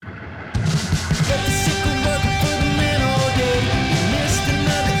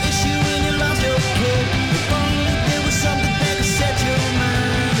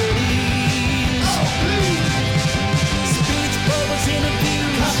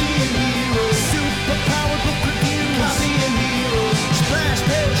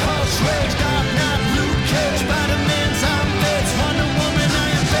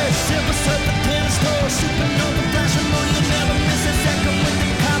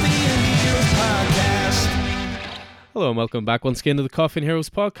Hello and welcome back once again to the Coffin Heroes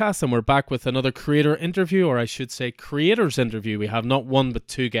podcast, and we're back with another creator interview, or I should say creators interview. We have not one but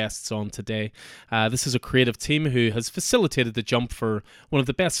two guests on today. This is a creative team who has facilitated the jump for one of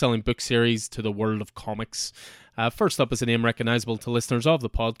the best-selling book series to the world of comics. First up is a name recognisable to listeners of the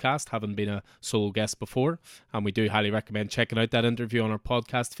podcast, having been a solo guest before, and we do highly recommend checking out that interview on our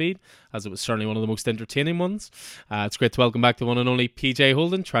podcast feed, as it was certainly one of the most entertaining ones. It's great to welcome back the one and only PJ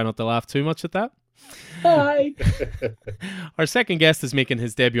Holden. Try not to laugh too much at that. Hi. Our second guest is making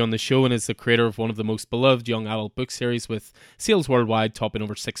his debut on the show and is the creator of one of the most beloved young adult book series, with sales worldwide topping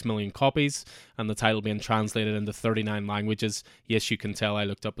over 6 million copies and the title being translated into 39 languages. Yes, you can tell I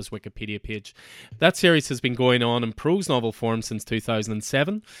looked up his Wikipedia page. That series has been going on in prose novel form since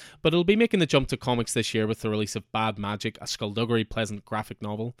 2007, but it'll be making the jump to comics this year with the release of Bad Magic, a Skulduggery Pleasant Graphic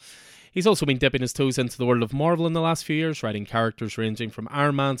Novel. He's also been dipping his toes into the world of Marvel in the last few years, writing characters ranging from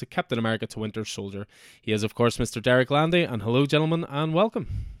Iron Man to Captain America to Winter Soldier. He is, of course, Mr. Derek Landy, and hello, gentlemen, and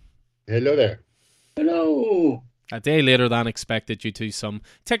welcome. Hello there. Hello. A day later than expected due to some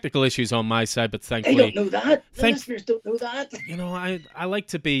technical issues on my side, but thankfully... I don't know that. The listeners don't know that. You know, I like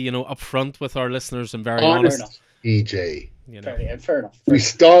to be, upfront with our listeners and very honest. EJ. Fair enough. We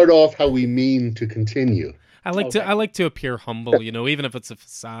start off how we mean to continue. I like to appear humble, even if it's a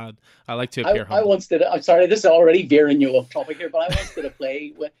facade. I like to appear humble. I'm sorry, this is already veering you off topic here, but I once did a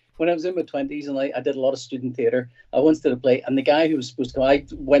play when I was in my 20s, and I did a lot of student theatre. I once did a play, and the guy who was supposed to come, I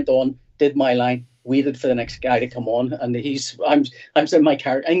went on, did my line, waited for the next guy to come on, and I'm sitting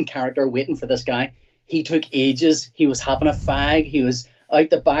in character waiting for this guy. He took ages. He was having a fag. He was out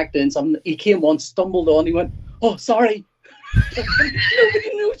the back doing something. He came on, stumbled on. He went, "Oh, sorry."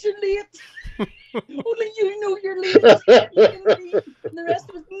 Nobody knows you're late. Only you know you're late. And the rest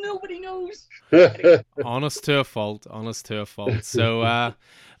of us, nobody knows. Honest to a fault. So,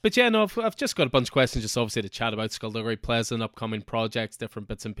 but yeah, no, I've just got a bunch of questions, just obviously to chat about Skulduggery Pleasant, upcoming projects, different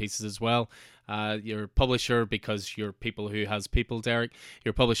bits and pieces as well. Your publisher, because you're people who has people, Derek,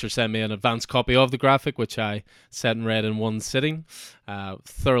 your publisher sent me an advanced copy of the graphic, which I sat and read in one sitting.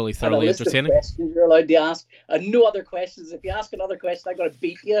 Thoroughly entertaining. Questions you're allowed to ask, and no other questions. If you ask another question, I'm going to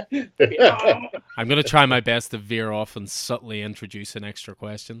beat you. I'm going to try my best to veer off and subtly introduce an extra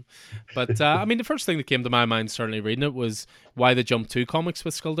question. But the first thing that came to my mind, certainly reading it, was why the jump to comics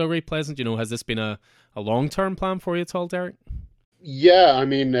with Skulduggery Pleasant. Has this been a long-term plan for you at all, Derek? Yeah,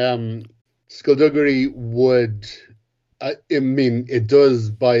 Skulduggery would, it does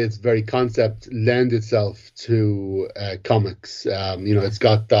by its very concept lend itself to comics. It's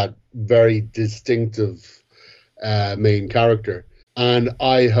got that very distinctive main character. And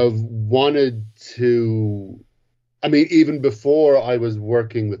I have wanted to, even before I was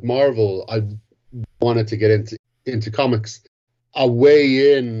working with Marvel, I wanted to get into comics. A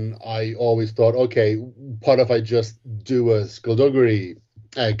way in, I always thought, okay, what if I just do a Skulduggery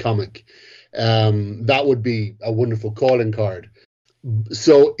comic? That would be a wonderful calling card.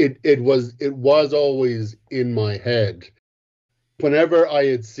 So it was always in my head. Whenever I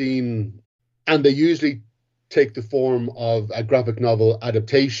had seen, and they usually take the form of a graphic novel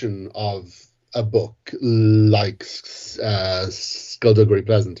adaptation of a book like Skulduggery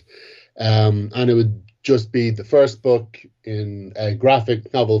Pleasant, and it would just be the first book in a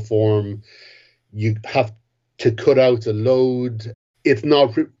graphic novel form. You have to cut out a load. It's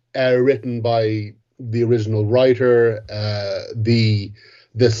not written by the original writer. The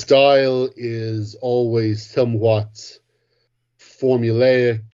style is always somewhat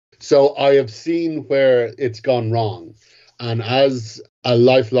formulaic. So I have seen where it's gone wrong. And as a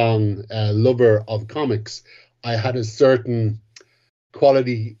lifelong lover of comics, I had a certain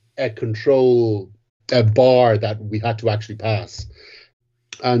quality control bar that we had to actually pass.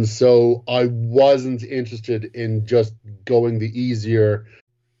 And so I wasn't interested in just going the easier,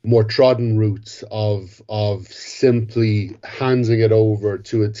 more trodden route of simply handing it over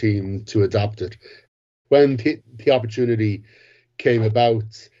to a team to adapt it. When the opportunity came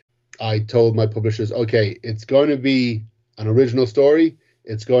about, I told my publishers, okay, it's going to be an original story.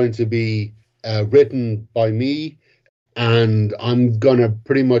 It's going to be written by me, and I'm going to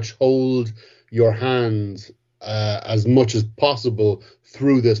pretty much hold your hand as much as possible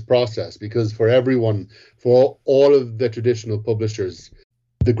through this process, because for everyone, for all of the traditional publishers,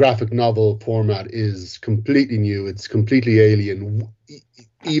 the graphic novel format is completely new. It's completely alien.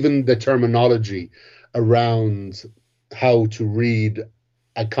 Even the terminology around how to read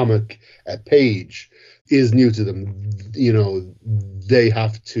a comic page is new to them. They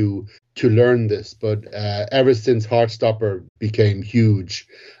have to learn this. But ever since Heartstopper became huge,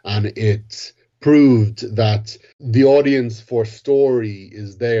 and it proved that the audience for story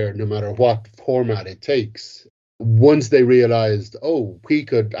is there no matter what format it takes, once they realized, oh, we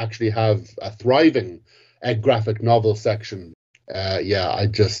could actually have a thriving graphic novel section, I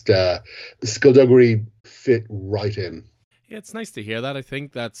just Skulduggery fit right in. Yeah, it's nice to hear that. I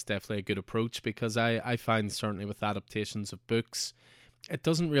think that's definitely a good approach, because I find certainly with adaptations of books, it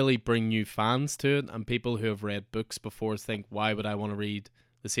doesn't really bring new fans to it, and people who have read books before think, why would I want to read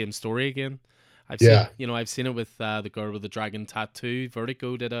the same story again? I've seen it with The Girl with the Dragon Tattoo.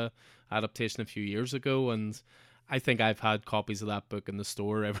 Vertigo did a adaptation a few years ago, and I think I've had copies of that book in the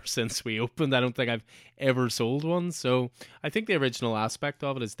store ever since we opened. I don't think I've ever sold one. So I think the original aspect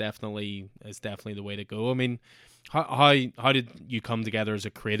of it is definitely the way to go. I mean, how did you come together as a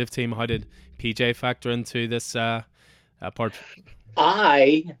creative team? How did PJ factor into this part?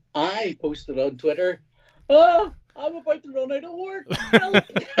 I posted on Twitter, oh, I'm about to run out of work.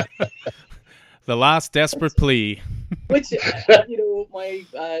 The last desperate plea. Which, my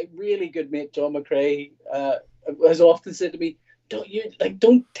really good mate John McRae has often said to me,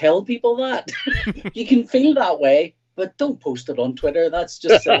 don't tell people that. You can feel that way, but don't post it on Twitter. That's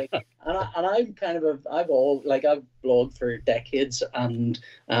just silly. And I'm kind of I've blogged for decades, and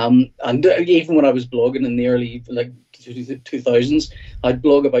even when I was blogging in the early 2000s, I'd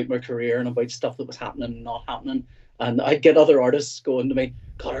blog about my career and about stuff that was happening and not happening. And I'd get other artists going to me,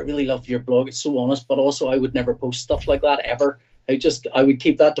 God, I really love your blog. It's so honest, but also I would never post stuff like that ever. I would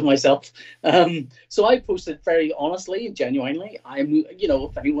keep that to myself. So I posted very honestly and genuinely.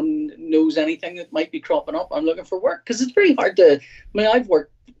 If anyone knows anything that might be cropping up, I'm looking for work, because it's very hard to. I mean, I've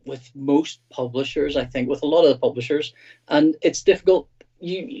worked with most publishers, I think, with a lot of the publishers, and it's difficult.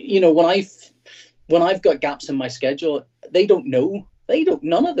 When I've got gaps in my schedule, they don't know.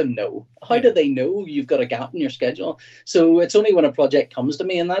 None of them know. How do they know you've got a gap in your schedule? So it's only when a project comes to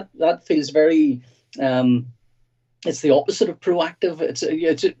me, and that feels very. It's the opposite of proactive.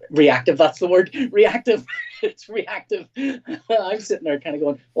 It's reactive. That's the word. Reactive. It's reactive. I'm sitting there kind of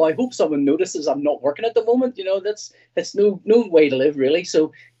going, well, I hope someone notices I'm not working at the moment. That's no way to live, really.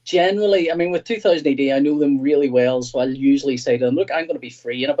 So generally, I mean, with 2000 AD, I know them really well. So I'll usually say to them, look, I'm going to be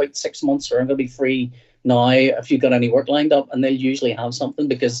free in about 6 months, or I'm going to be free now if you've got any work lined up. And they'll usually have something,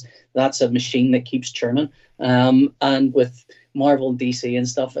 because that's a machine that keeps churning. And with Marvel and DC and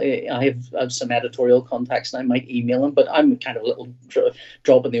stuff, I have some editorial contacts, and I might email them, but I'm kind of a little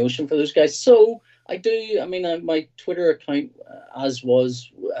drop in the ocean for those guys. So I do. I mean, my Twitter account, I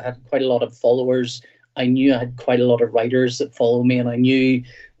had quite a lot of followers. I knew I had quite a lot of writers that follow me, and I knew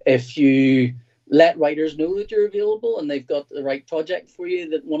if you let writers know that you're available and they've got the right project for you,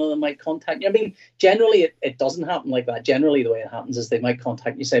 that one of them might contact you. I mean, generally it doesn't happen like that. Generally, the way it happens is they might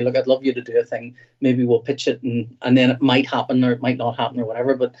contact you, say, look, I'd love you to do a thing. Maybe we'll pitch it, and then it might happen or it might not happen or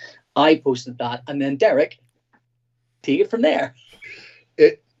whatever. But I posted that, and then Derek, take it from there.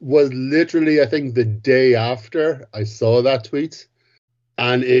 It was literally, I think, the day after I saw that tweet,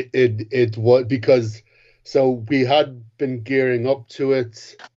 and it was because, so we had been gearing up to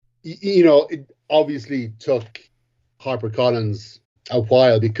it. It obviously took HarperCollins a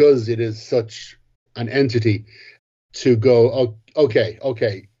while, because it is such an entity, to go, oh,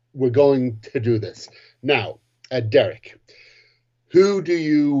 okay, we're going to do this. Now, Derek, who do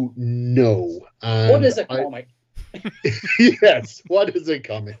you know? And what is a comic? Yes, what is a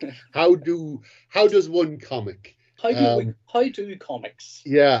comic? How does one comic? How do comics?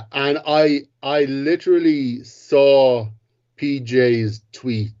 Yeah, and I literally saw PJ's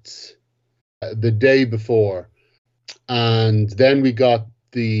tweet the day before, and then we got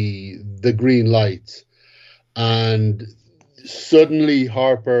the green light, and suddenly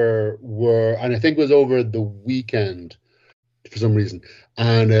Harper and I think it was over the weekend for some reason,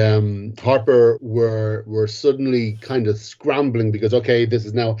 and Harper were suddenly kind of scrambling, because okay, this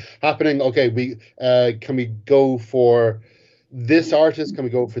is now happening. Okay, we can we go for this artist? Can we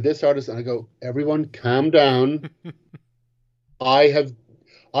go for this artist? And I go, everyone, calm down.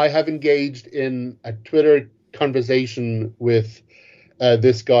 I have engaged in a Twitter conversation with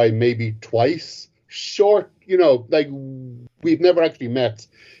this guy maybe twice. Short, we've never actually met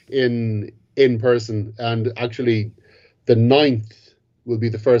in person, and actually the 9th will be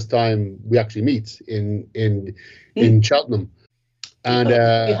the first time we actually meet in Cheltenham. And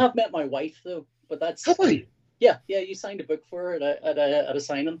you have met my wife though, but that's. Have I? Yeah, you signed a book for her at a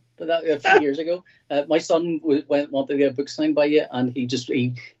signing a few years ago. My son wanted to get a book signed by you, and he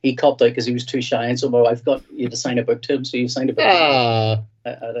copped out because he was too shy, and so my wife got you to sign a book to him. So you signed a book at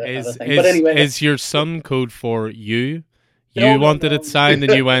a thing. But anyway, is your son code for you? You wanted it signed,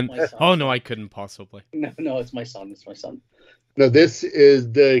 and you went, "Oh no, I couldn't possibly." No, it's my son. It's my son. No, this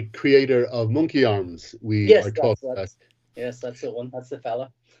is the creator of Monkey Arms. We are talking about. Yes, that's the one. That's the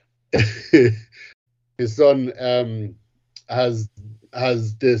fella. his son has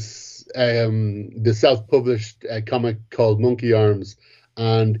this self-published comic called Monkey Arms,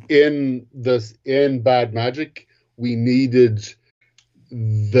 and in Bad Magic we needed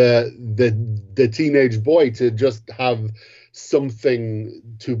the teenage boy to just have something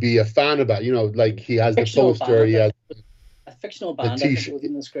to be a fan about. Like he has the Fictional poster, he band, has a fictional the band, I think it t-shirt. was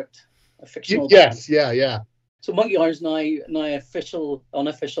in the script. A fictional band. Yes, yeah. So Monkey Arms now official,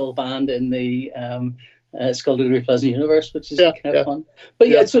 unofficial band in the Skulduggery Pleasant universe, which is kind of fun. But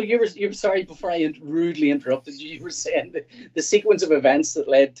yeah, so you were sorry, before I rudely interrupted you. You were saying the sequence of events that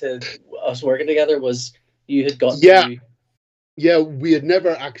led to us working together was you had got to. Yeah, we had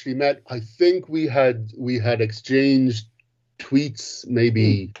never actually met. I think we had exchanged tweets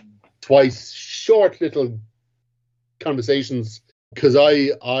maybe twice, short little conversations, because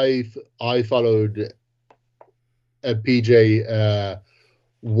I followed PJ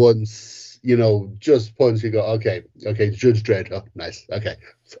once, just once. You go, okay, Judge Dredd, oh nice, okay,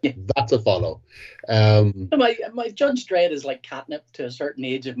 that's a follow. My Judge Dredd is like catnip to a certain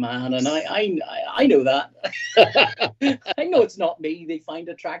age of man, and I know that. I know it's not me they find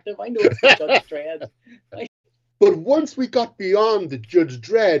attractive. I know it's the Judge Dredd. But once we got beyond the Judge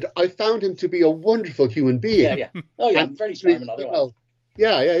Dredd, I found him to be a wonderful human being. Yeah. Oh yeah, and very charming otherwise.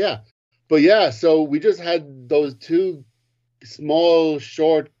 Yeah. But yeah, so we just had those two small,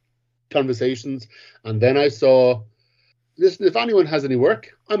 short conversations, and then I saw, listen, if anyone has any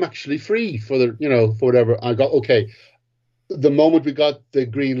work, I'm actually free for for whatever. I got, okay. The moment we got the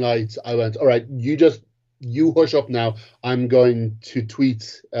green lights, I went, all right, you hush up now. I'm going to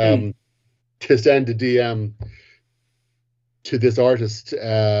tweet to send a DM to this artist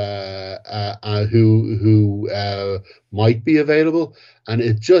who might be available. And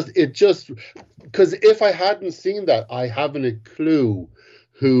it just because if I hadn't seen that, I haven't a clue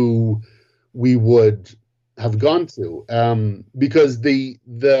who we would have gone to, because the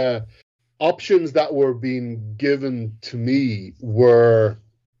options that were being given to me were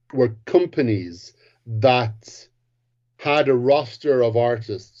companies that had a roster of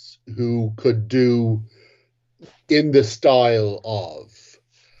artists who could do in the style of,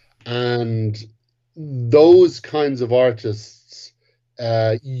 and those kinds of artists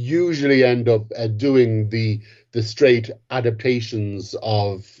usually end up doing the straight adaptations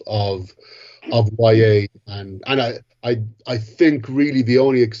of YA, and I think really the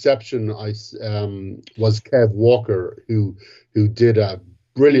only exception was Kev Walker, who did a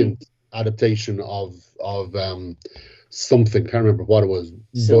brilliant adaptation of something, can't remember what it was.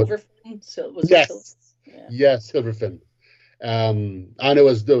 Silverfin? Yes, Silverfin. And it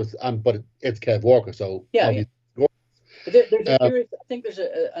was those, but it's Kev Walker, so yeah. I think there's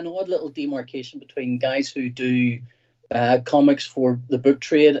an odd little demarcation between guys who do comics for the book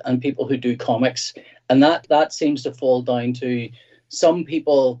trade and people who do comics, and that seems to fall down to some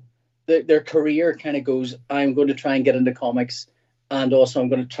people. Their career kind of goes, I'm going to try and get into comics, and also I'm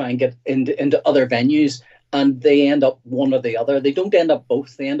going to try and get into other venues, and they end up one or the other. They don't end up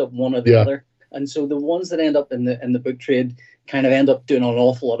both. They end up one or the other. And so the ones that end up in the book trade kind of end up doing an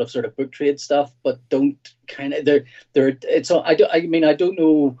awful lot of sort of book trade stuff, but don't kind of I don't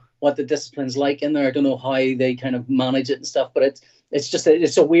know what the discipline's like in there. I don't know how they kind of manage it and stuff, but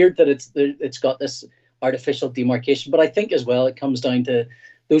it's so weird that it's got this artificial demarcation. But I think as well it comes down to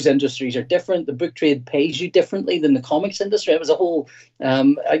those industries are different. The book trade pays you differently than the comics industry. It was a whole,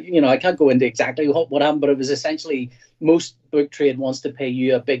 I can't go into exactly what happened, but it was essentially most book trade wants to pay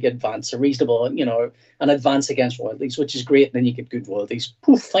you a big advance, a reasonable, an advance against royalties, which is great. And then you get good royalties.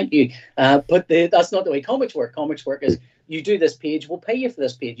 Poof, thank you. But that's not the way comics work. Comics work is you do this page, we'll pay you for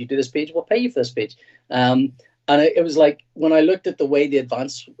this page. You do this page, we'll pay you for this page. And it was like when I looked at the way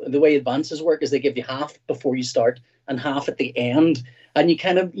advances work is they give you half before you start and half at the end. And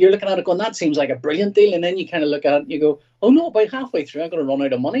you're looking at it going, that seems like a brilliant deal. And then you kind of look at it and you go, oh no, about halfway through, I'm going to run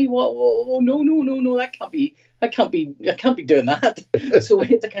out of money. Whoa, no, I can't be doing that. So we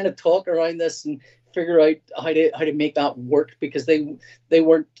had to kind of talk around this and figure out how to make that work, because they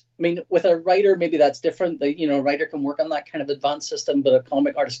weren't, I mean, with a writer, maybe that's different. A writer can work on that kind of advanced system, but a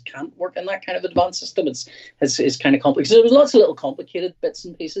comic artist can't work on that kind of advanced system. It's kind of complex. So there was lots of little complicated bits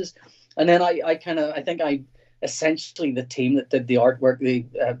and pieces. And then I think essentially the team that did the artwork, me,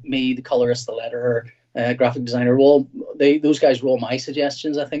 the colorist, the letterer, graphic designer, those guys were all my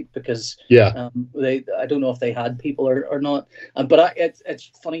suggestions, I think, because I don't know if they had people or not. But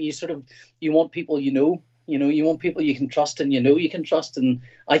it's funny, you want people you want people you can trust and you can trust. And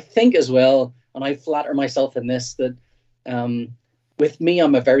I think as well, and I flatter myself in this, that with me,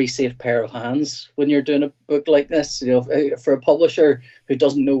 I'm a very safe pair of hands when you're doing a book like this. You know, for a publisher who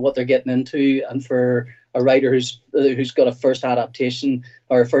doesn't know what they're getting into, and for a writer who's got a first adaptation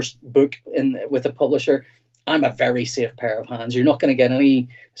or a first book with a publisher, I'm a very safe pair of hands. You're not going to get any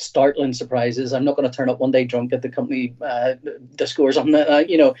startling surprises. I'm not going to turn up one day drunk at the company discourse on that.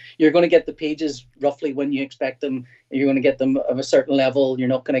 You know, you're going to get the pages roughly when you expect them. You're going to get them of a certain level. You're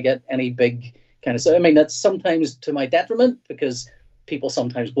not going to get any big kind of. So I mean, that's sometimes to my detriment, because people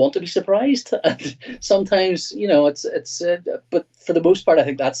sometimes want to be surprised, and sometimes, you know, it's. But for the most part, I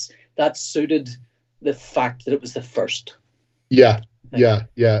think that's suited the fact that it was the first. Yeah.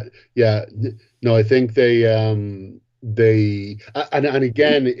 No, I think they and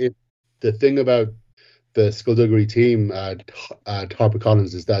again, the thing about the Skulduggery team at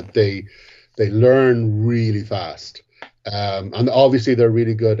HarperCollins is that they learn really fast, and obviously they're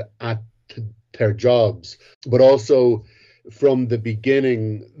really good at their jobs, but also from the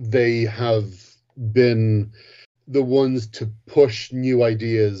beginning they have been the ones to push new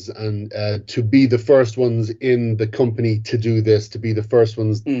ideas and to be the first ones in the company to do this, to be the first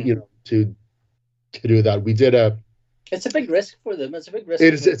ones, you know, to do that. We did it's a big risk for them. It's a big risk.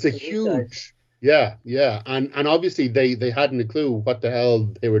 It's a huge, yeah. And obviously they hadn't a clue what the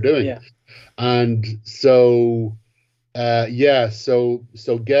hell they were doing. Yeah. And so,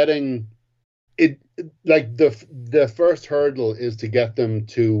 so getting it, like the first hurdle is to get them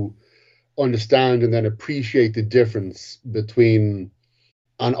to understand and then appreciate the difference between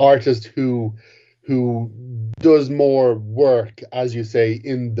an artist who does more work, as you say,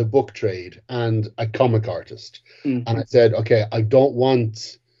 in the book trade and a comic artist. And I said, okay, I don't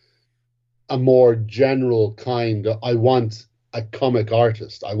want a more general kind. I want a comic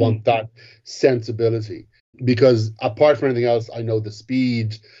artist. I want that sensibility, because apart from anything else, I know the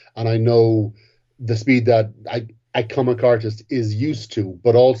speed, and I know the speed that a comic artist is used to,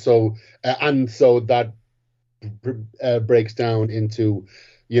 but also, and so that breaks down into,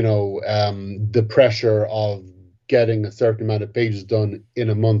 you know, the pressure of getting a certain amount of pages done in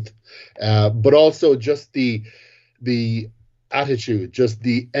a month, but also just the attitude, just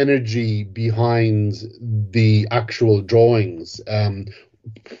the energy behind the actual drawings,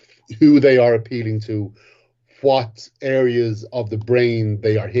 who they are appealing to, what areas of the brain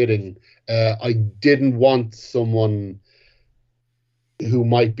they are hitting. I didn't want someone who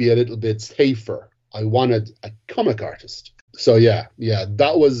might be a little bit safer. I wanted a comic artist. So yeah,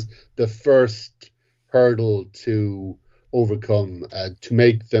 that was the first hurdle to overcome, to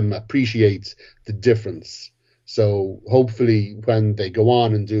make them appreciate the difference. So hopefully when they go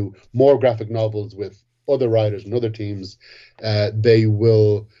on and do more graphic novels with other writers and other teams, they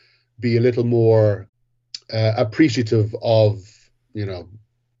will be a little more appreciative of, you know.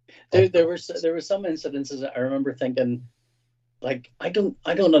 There were some incidences that I remember thinking, like, I don't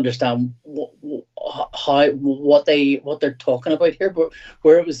understand what they're talking about here, but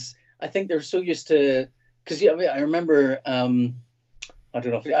where it was, I think they're so used to, because yeah, I remember, I don't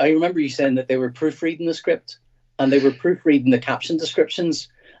know, I remember you saying that they were proofreading the script and they were proofreading the caption descriptions,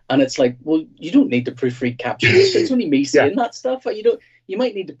 and it's like, well, you don't need to proofread captions. It's only me saying that stuff. You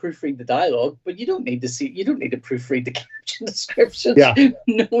might need to proofread the dialogue, but you don't need to proofread the caption descriptions. Yeah.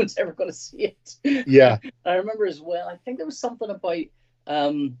 No one's ever going to see it. Yeah. I remember as well, I think there was something about,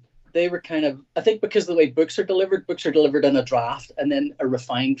 they were kind of, I think because of the way books are delivered in a draft and then a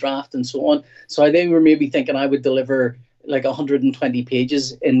refined draft and so on. So they were maybe thinking I would deliver like 120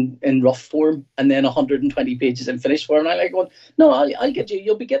 pages in rough form and then 120 pages in finished form. And I like going, no, I'll get you.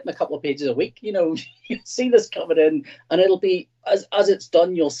 You'll be getting a couple of pages a week. You know, you'll see this coming in, and it'll be as it's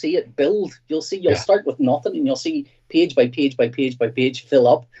done. You'll see it build. You'll start with nothing, and you'll see page by page by page by page fill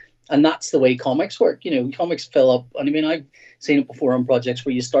up. And that's the way comics work. You know, comics fill up. And I mean, I've seen it before on projects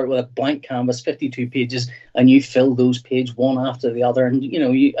where you start with a blank canvas, 52 pages, and you fill those pages one after the other. And, you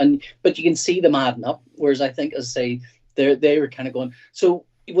know, but you can see them adding up. Whereas I think, as I say, they were kind of going, so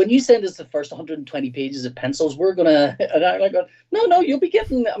when you send us the first 120 pages of pencils, we're going to, and I'm like, no, you'll be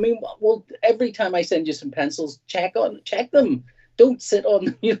getting, I mean, well, every time I send you some pencils, check them. Don't sit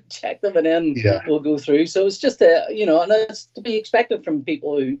on, check them, and then we'll go through. So it's just and it's to be expected from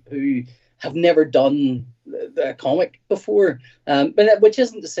people who have never done the comic before. But which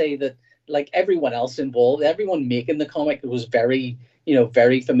isn't to say that, like, everyone else involved, everyone making the comic was very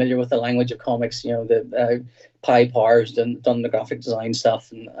familiar with the language of comics. You know, the Pi Powers done the graphic design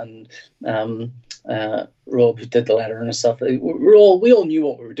stuff, and Rob, who did the letter and stuff. We all knew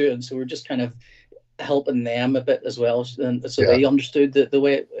what we were doing, so we're just kind of helping them a bit as well, and so they understood the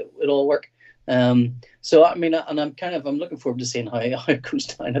way it all worked. So I mean, and I'm looking forward to seeing how it goes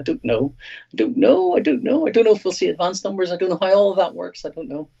down. I don't know if we'll see advanced numbers. I don't know how all of that works. I don't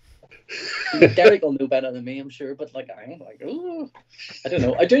know. Derek will know better than me, I'm sure. But like, I'm like, oh, I don't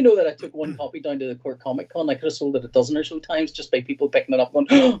know. I do know that I took one copy down to the Cork Comic Con. I could have sold it a dozen or so times just by people picking it up, going,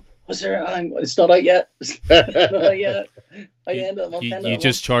 "Oh, was there? It's not out yet. It's not out yet." You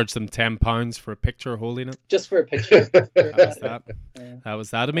just charged them £10 for a picture holding it. Just for a picture. That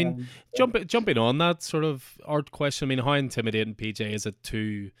was that. I mean, jumping on that sort of art question. I mean, how intimidating, PJ, is it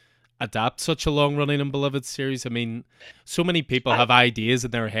to adapt such a long-running and beloved series? I mean, so many people have ideas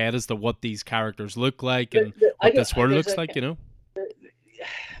in their head as to what these characters look like and what this world looks like, you know?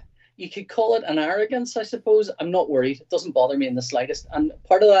 You could call it an arrogance, I suppose. I'm not worried. It doesn't bother me in the slightest. And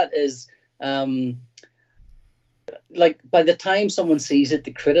part of that is, like, by the time someone sees it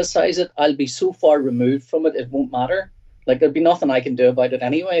to criticize it, I'll be so far removed from it, it won't matter. Like, there'd be nothing I can do about it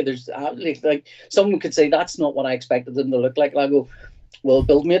anyway. There's, like, someone could say, that's not what I expected them to look like. And I go, well,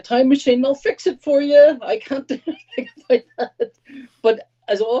 build me a time machine, I'll fix it for you. I can't do anything about that. But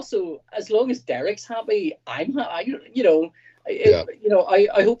as long as Derek's happy, I'm happy.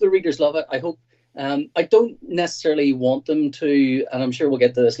 I hope the readers love it. I hope. I don't necessarily want them to, and I'm sure we'll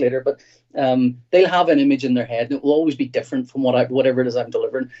get to this later, but they'll have an image in their head, and it will always be different from whatever it is I'm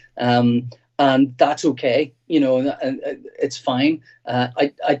delivering. And that's okay, and it's fine.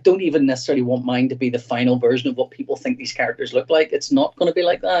 I don't even necessarily want mine to be the final version of what people think these characters look like. It's not going to be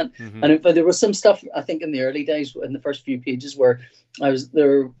like that. Mm-hmm. And there was some stuff, I think, in the early days, in the first few pages, where I was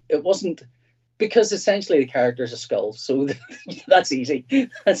there. It wasn't, because essentially the character's a skull, so that's easy.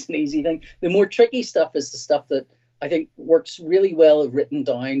 That's an easy thing. The more tricky stuff is the stuff that I think works really well written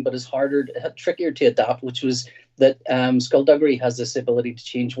down, but is trickier to adapt, which was that Skulduggery has this ability to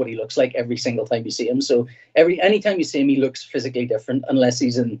change what he looks like every single time you see him. So anytime you see him, he looks physically different, unless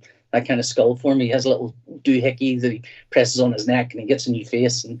he's in that kind of skull form. He has a little doohickey that he presses on his neck, and he gets a new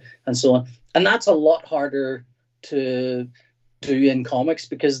face and so on. And that's a lot harder to do in comics,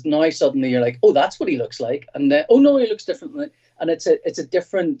 because now suddenly you're like, oh, that's what he looks like, and oh no, he looks different. And it's a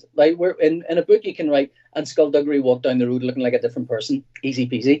different, like, where in a book you can write, and Skulduggery walked down the road looking like a different person, easy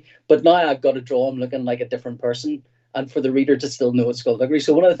peasy. But now I've got to draw him looking like a different person, and for the reader to still know it's Skulduggery.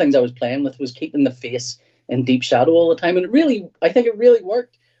 So one of the things I was playing with was keeping the face in deep shadow all the time, and I think it really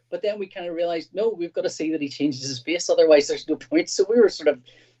worked. But then we kind of realized, no, we've got to see that he changes his face, otherwise there's no point. So we were sort of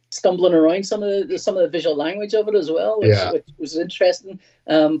stumbling around some of the visual language of it as well, which was interesting.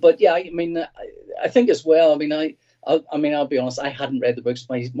 But yeah, I mean, I think as well. I mean, I'll be honest, I hadn't read the books.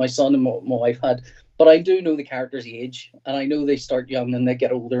 My son and my wife had, but I do know the characters age, and I know they start young and they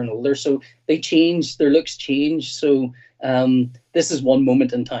get older and older. So they change, their looks change. So this is one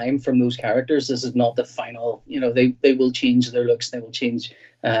moment in time from those characters. This is not the final. They will change their looks. They will change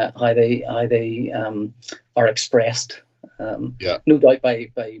how they are expressed. No doubt by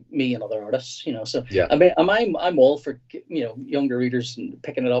me and other artists, So yeah. I mean, I'm all for younger readers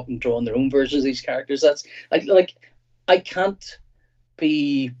picking it up and drawing their own versions of these characters. That's I can't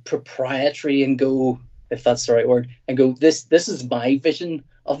be proprietary and go, if that's the right word, and go, this is my vision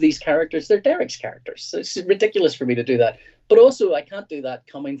of these characters. They're Derek's characters. So it's ridiculous for me to do that. But also, I can't do that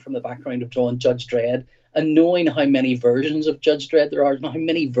coming from the background of drawing Judge Dredd and knowing how many versions of Judge Dredd there are and how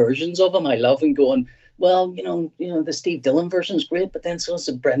many versions of him I love, and going, well, the Steve Dillon version is great, but then so is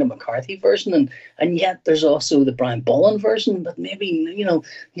the Brendan McCarthy version, and yet there's also the Brian Bolland version, but maybe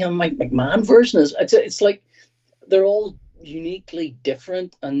Mike McMahon version is. It's like they're all uniquely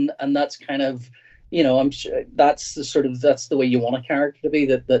different, and that's kind of, I'm sure that's the way you want a character to be.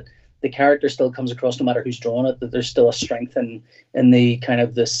 That the character still comes across no matter who's drawn it. That there's still a strength in the kind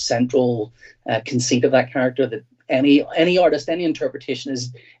of the central conceit of that character. That any artist, any interpretation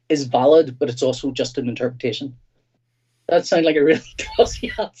is valid, but it's also just an interpretation. That sounds like a really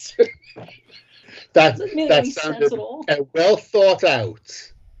glossy answer. That sounded well thought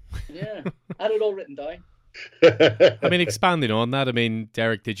out. Yeah, I had it all written down. I mean, expanding on that, I mean,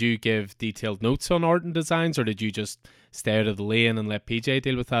 Derek, did you give detailed notes on art and designs, or did you just stay out of the lane and let PJ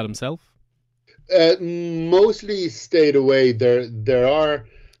deal with that himself? Mostly stayed away. There are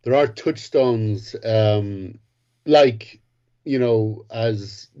touchstones, as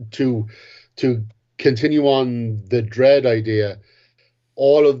to continue on the Dredd idea.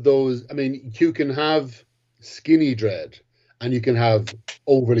 All of those. I mean, you can have skinny Dredd, and you can have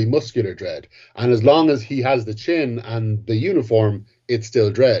overly muscular Dredd, and as long as he has the chin and the uniform, it's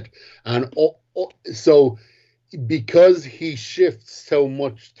still Dredd. And so, because he shifts so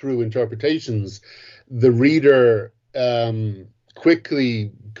much through interpretations, the reader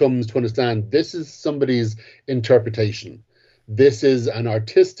quickly comes to understand this is somebody's interpretation. This is an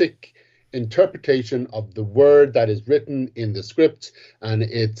artistic interpretation of the word that is written in the script, and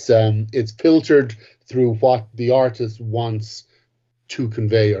it's filtered through what the artist wants to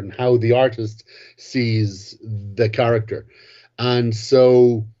convey and how the artist sees the character. And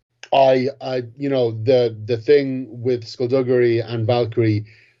so the thing with Skulduggery and Valkyrie,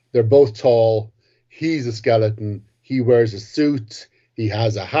 they're both tall. He's a skeleton. He wears a suit. He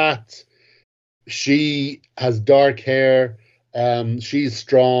has a hat. She has dark hair. She's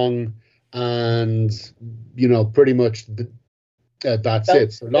strong, and pretty much that's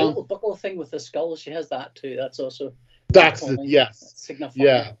it. So the little buckle thing with the skull, she has that too. That's also yes, signifying.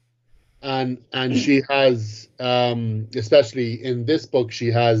 Yeah. And she has, especially in this book, she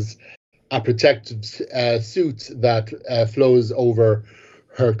has a protective suit that flows over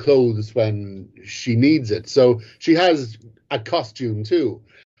her clothes when she needs it. So she has a costume too.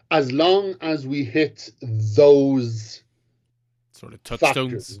 As long as we hit those sort of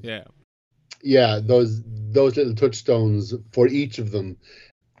touchstones, those little touchstones for each of them,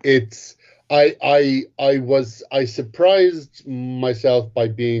 it's I surprised myself by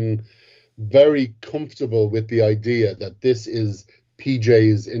being very comfortable with the idea that this is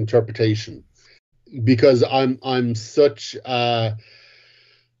PJ's interpretation, because I'm such a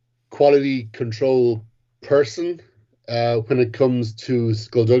quality control person when it comes to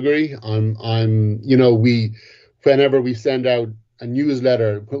Skulduggery. Whenever we send out a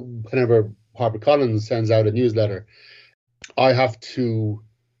newsletter, whenever HarperCollins sends out a newsletter, I have to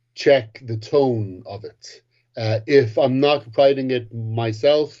check the tone of it. If I'm not writing it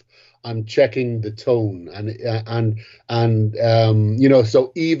myself, I'm checking the tone, and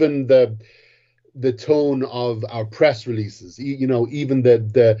so even the tone of our press releases, even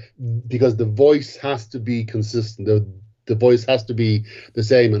because the voice has to be consistent, the voice has to be the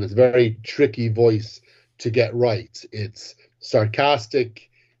same, and it's a very tricky voice to get right. It's sarcastic,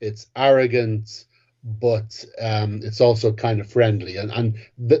 it's arrogant, but it's also kind of friendly,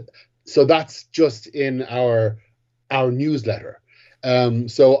 so that's just in our newsletter.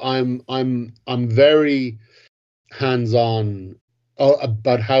 So I'm very hands-on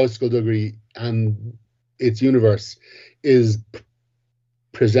about how Skulduggery and its universe is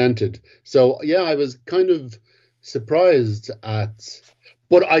presented. So yeah, I was kind of surprised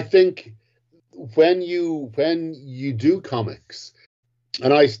but I think when you do comics,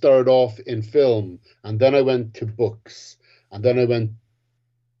 and I started off in film, and then I went to books, and then I went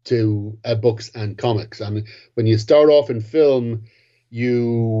to books and comics. And when you start off in film,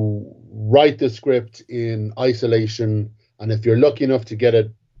 you write the script in isolation, and if you're lucky enough to get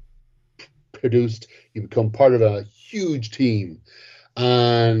it produced, you become part of a huge team,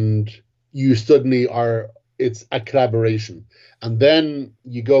 and you suddenly it's a collaboration. And then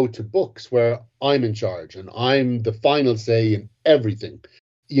you go to books where I'm in charge and I'm the final say in everything.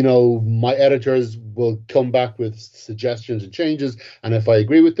 My editors will come back with suggestions and changes, and if I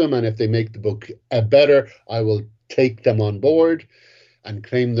agree with them and if they make the book better, I will take them on board and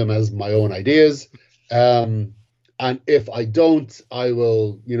claim them as my own ideas. And if I don't, I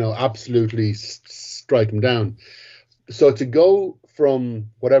will, absolutely strike them down. So to go from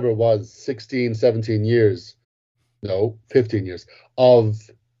whatever it was, 16, 17 years, no, 15 years of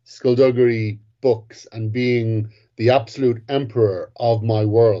Skulduggery books and being the absolute emperor of my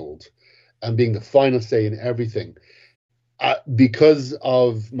world and being the final say in everything, because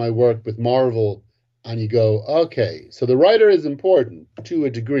of my work with Marvel, and you go, okay, so the writer is important to a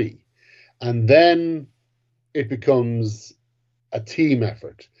degree, and then it becomes a team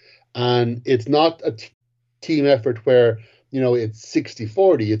effort. And it's not a team effort where, it's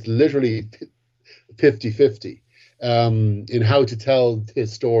 60-40, it's literally 50-50 in how to tell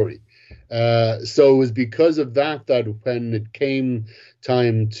his story. So it was because of that when it came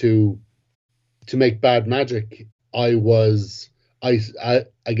time to make Bad Magic, I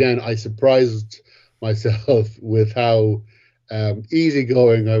surprised myself with how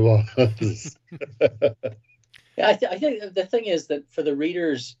easygoing I was. Yeah, I think the thing is that for the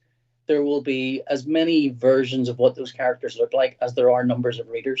readers, there will be as many versions of what those characters look like as there are numbers of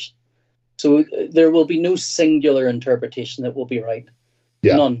readers. So there will be no singular interpretation that will be right.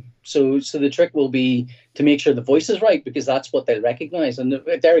 Yeah. None. So the trick will be to make sure the voice is right, because that's what they'll recognize. And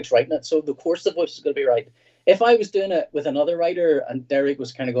Derek's writing it, so of course the voice is going to be right. If I was doing it with another writer and Derek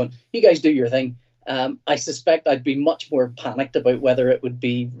was kind of going, you guys do your thing, I suspect I'd be much more panicked about whether it would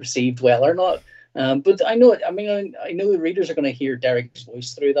be received well or not. But I know it. I mean, I know the readers are going to hear Derek's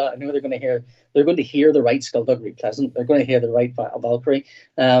voice through that. I know they're going to hear the right Skulduggery Pleasant. They're going to hear the right Valkyrie.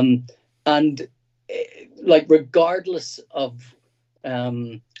 And regardless of how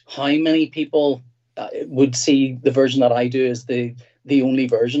many people would see the version that I do as the the only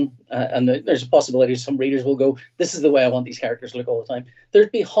version. And there's a possibility some readers will go, this is the way I want these characters to look all the time.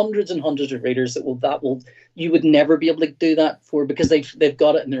 There'd be hundreds and hundreds of readers that will you would never be able to do that for, because they've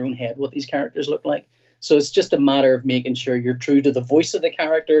got it in their own head what these characters look like. So it's just a matter of making sure you're true to the voice of the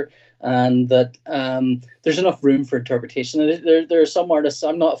character, and that there's enough room for interpretation. There are some artists,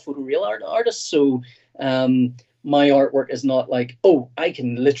 I'm not a photoreal artist, so my artwork is not like, oh, I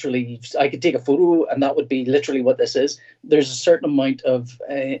could take a photo and that would be literally what this is. There's a certain amount of,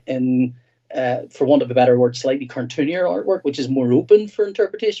 for want of a better word, slightly cartoonier artwork, which is more open for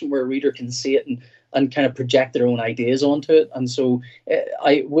interpretation, where a reader can see it and kind of project their own ideas onto it. And so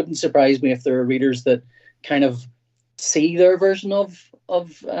I wouldn't surprise me if there are readers that kind of see their version of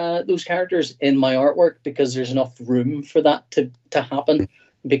those characters in my artwork, because there's enough room for that to happen,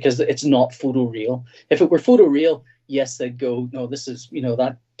 because it's not photoreal. If it were photoreal, yes, they'd go, no, this is,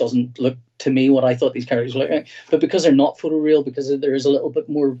 that doesn't look to me what I thought these characters look like. But because they're not photoreal, because there is a little bit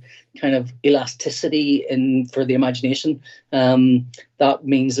more kind of elasticity for the imagination, that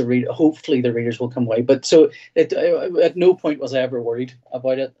means hopefully the readers will come away. But so at no point was I ever worried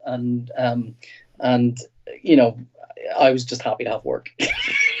about it, and I was just happy to have work.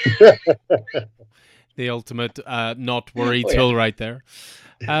 The ultimate not worry tool right there.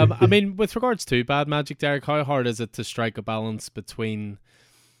 I mean, with regards to Bad Magic, Derek, how hard is it to strike a balance between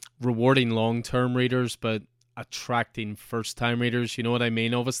rewarding long-term readers but attracting first-time readers? You know what I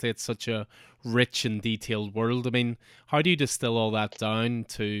mean? Obviously, it's such a rich and detailed world. I mean, how do you distill all that down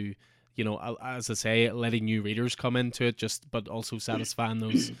to, as I say, letting new readers come into it, but also satisfying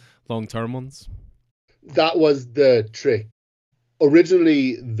those long-term ones? That was the trick.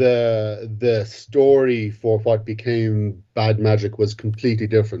 Originally, the story for what became Bad Magic was completely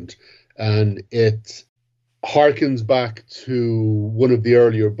different, and it harkens back to one of the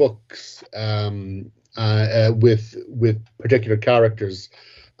earlier books with particular characters,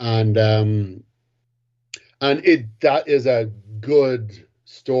 and that is a good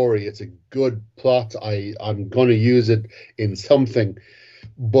story. It's a good plot. I'm going to use it in something,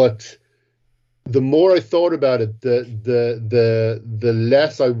 but the more I thought about it, the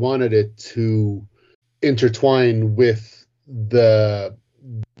less I wanted it to intertwine with the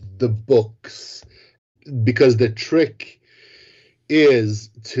books, because the trick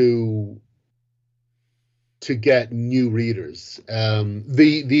is to get new readers.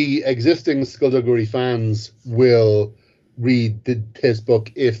 The existing Skulduggery fans will read this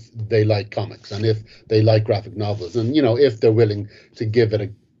book if they like comics and if they like graphic novels, and if they're willing to give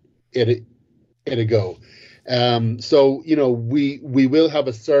it a go. So we will have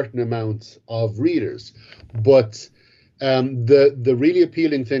a certain amount of readers, but the really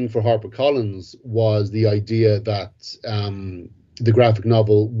appealing thing for HarperCollins was the idea that the graphic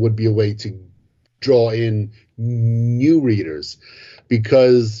novel would be a way to draw in new readers,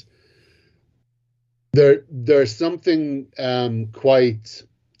 because there's something quite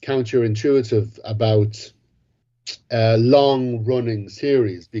counterintuitive about long-running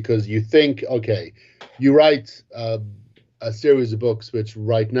series, because you think, okay, you write a series of books which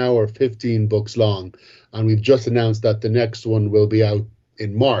right now are 15 books long, and we've just announced that the next one will be out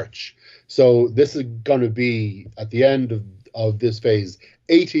in March. So this is going to be, at the end of this phase,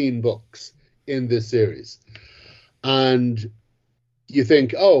 18 books in this series. And you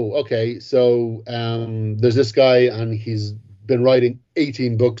think, oh, okay, so there's this guy and he's been writing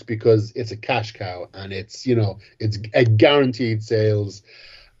 18 books because it's a cash cow and it's a guaranteed sales.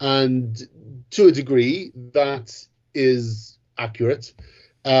 And to a degree, that is accurate.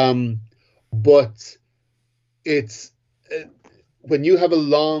 But it's when you have a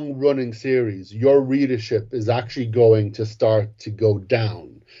long running series, your readership is actually going to start to go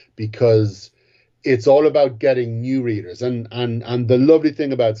down, because it's all about getting new readers. And the lovely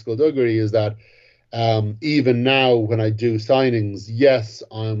thing about Skulduggery is that even now when I do signings, yes,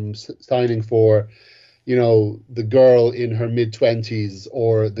 I'm signing for, the girl in her mid-20s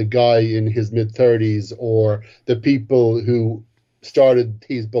or the guy in his mid-30s or the people who started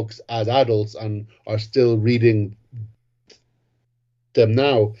these books as adults and are still reading them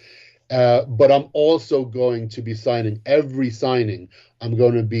now. But I'm also going to be every signing, I'm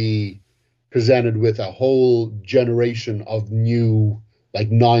going to be presented with a whole generation of new,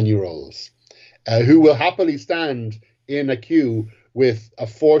 9-year-olds who will happily stand in a queue with a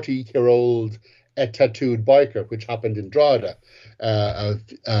 40-year-old tattooed biker, which happened in Drogheda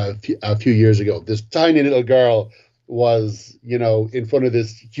a few years ago. This tiny little girl was, in front of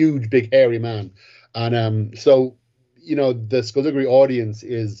this huge, big, hairy man. And so, the Skulduggery audience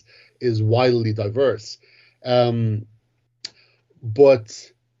is wildly diverse.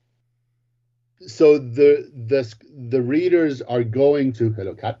 But so the readers are going to,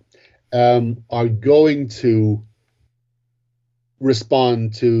 hello cat, are going to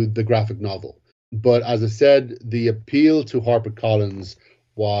respond to the graphic novel. But as I said, the appeal to HarperCollins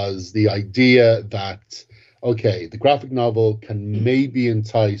was the idea that, okay, the graphic novel can maybe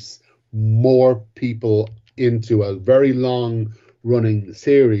entice more people into a very long running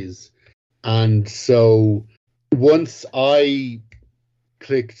series. And so once I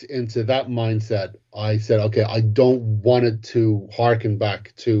clicked into that mindset, I said, okay, I don't want it to harken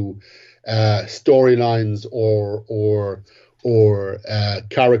back to storylines or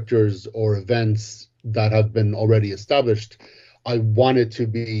characters or events that have been already established. I want it to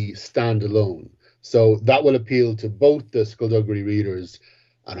be standalone. So that will appeal to both the Skulduggery readers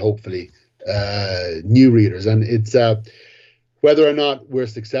and hopefully new readers. And it's whether or not we're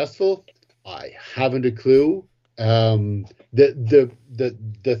successful, I haven't a clue. The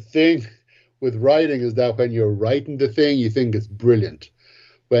thing with writing is that when you're writing the thing, you think it's brilliant.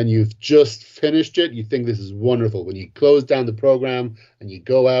 When you've just finished it, you think this is wonderful. When you close down the program and you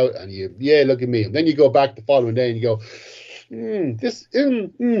go out and yeah, look at me. And then you go back the following day and you go,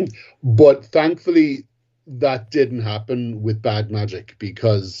 But thankfully, that didn't happen with Bad Magic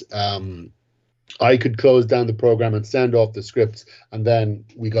because I could close down the program and send off the scripts. And then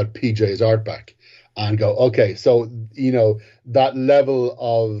we got PJ's art back and go, okay, so, that level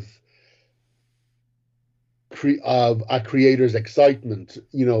of a creator's excitement,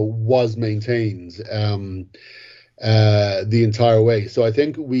 was maintained the entire way. So I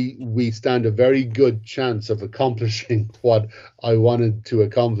think we stand a very good chance of accomplishing what I wanted to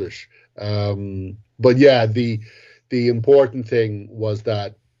accomplish. But yeah, the important thing was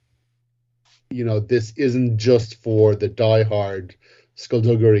that, this isn't just for the diehard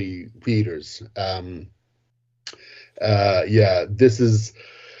Skulduggery readers.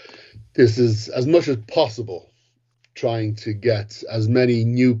 This is as much as possible trying to get as many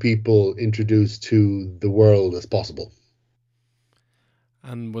new people introduced to the world as possible.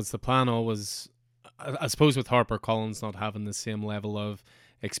 And was the plan always, I suppose with HarperCollins not having the same level of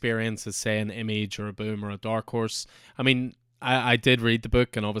experience as, say, an Image or a Boom or a Dark Horse? I mean, I did read the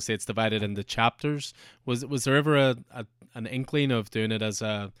book, and obviously it's divided into chapters. Was there ever an inkling of doing it as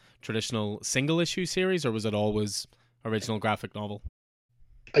a traditional single issue series, or was it always original graphic novel?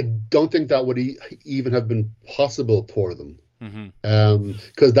 I don't think that would even have been possible for them,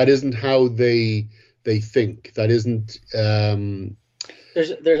 because that isn't how they think. That isn't.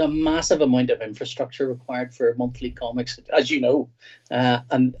 There's a massive amount of infrastructure required for monthly comics, as you know,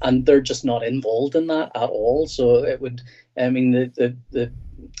 and they're just not involved in that at all. So it would, I mean, the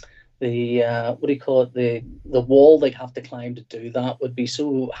what do you call it? The wall they have to climb to do that would be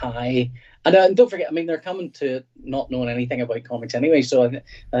so high. And don't forget, I mean, they're coming to not knowing anything about comics anyway. So I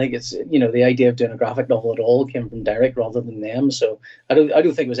think it's, the idea of doing a graphic novel at all came from Derek rather than them. So I don't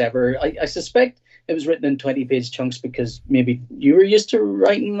think it was ever. I suspect it was written in 20-page chunks because maybe you were used to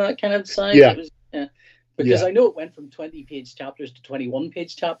writing that kind of size. Yeah. Because I know it went from 20-page chapters to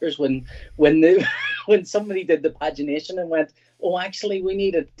 21-page chapters when somebody did the pagination and went, oh, actually, we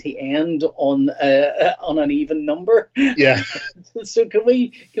need it to end on an even number. Yeah. So can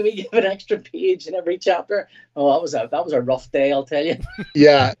we give an extra page in every chapter? Oh, that was a rough day, I'll tell you.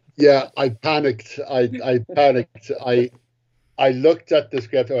 Yeah. I panicked. I panicked. I looked at the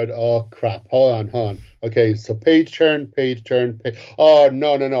script. I went, oh crap! Hold on. Okay, so page turn. Oh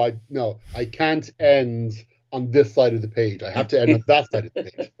no! I can't end on this side of the page. I have to end on that side of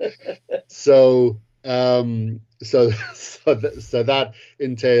the page. So that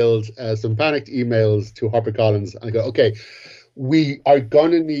entailed some panicked emails to HarperCollins. I go, okay, we are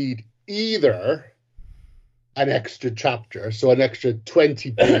going to need either an extra chapter, so an extra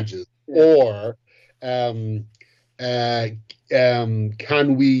 20 pages, or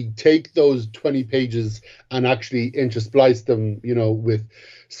can we take those 20 pages and actually intersplice them, with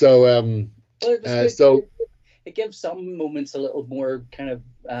so it gives some moments a little more kind of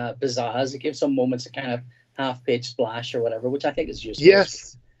pizzazz. It gives some moments a kind of half-page splash or whatever, which I think is useful.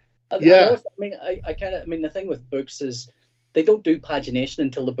 Yes. Yeah. I mean, the thing with books is they don't do pagination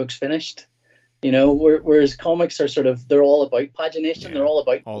until the book's finished. Whereas comics are they're all about pagination. Yeah. They're all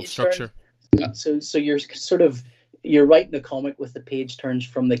about all structure. Yeah. So you're writing the comic with the page turns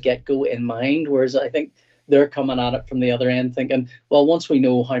from the get-go in mind, whereas I think they're coming at it from the other end thinking, well, once we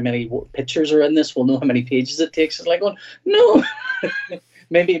know how many pictures are in this, we'll know how many pages it takes. It's like, going, no.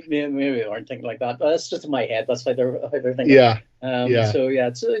 maybe they aren't thinking like that, but that's just in my head. That's how they're thinking. Yeah. So yeah,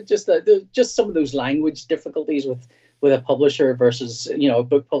 it's just some of those language difficulties with with a publisher versus, a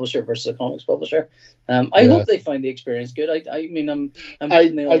book publisher versus a comics publisher. I hope they find the experience good. I mean, I'm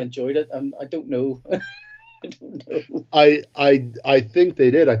hoping they all enjoyed it. I don't know. I don't know. I think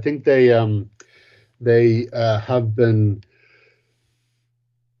they did. I think they have been,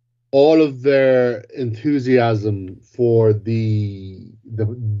 all of their enthusiasm for the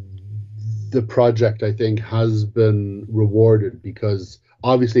project, I think, has been rewarded, because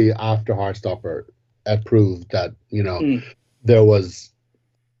obviously after Heartstopper, it proved that there was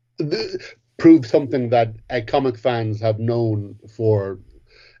proved something that comic fans have known for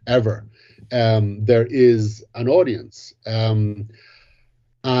ever. There is an audience, and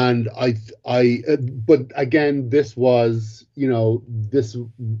but again, this was, this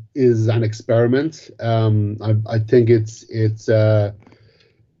is an experiment. I think it's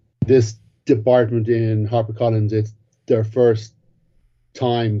this department in HarperCollins, it's their first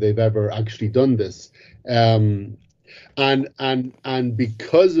time they've ever actually done this, and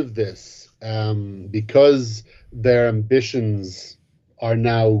because of this, because their ambitions are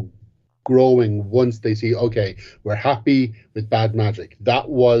now growing, once they see, okay, we're happy with Bad Magic, that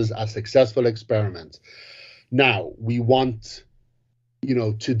was a successful experiment, now we want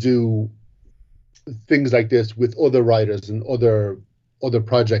to do things like this with other writers and other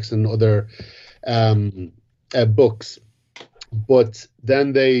projects and other books. But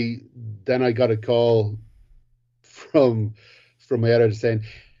then I got a call from my editor saying,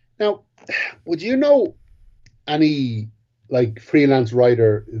 now, would you know any freelance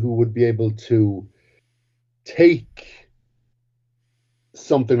writer who would be able to take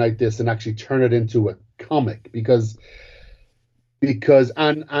something like this and actually turn it into a comic? Because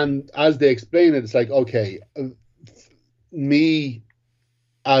and as they explain it, it's like, okay, me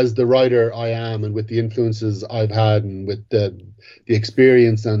as the writer I am, and with the influences I've had, and with the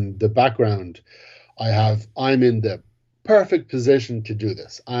experience and the background I have, I'm in the perfect position to do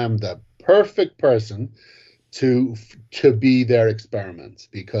this. I'm the perfect person to be their experiment,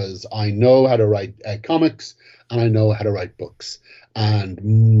 because I know how to write comics and I know how to write books, and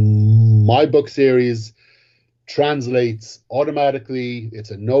my book series translates automatically. It's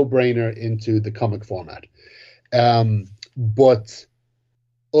a no-brainer into the comic format. But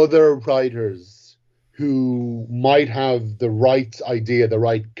other writers who might have the right idea, the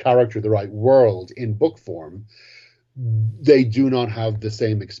right character, the right world in book form, they do not have the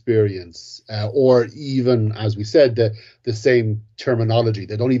same experience, or even, as we said, the same terminology.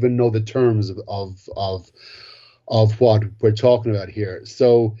 They don't even know the terms of what we're talking about here.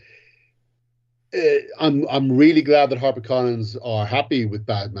 So I'm really glad that HarperCollins are happy with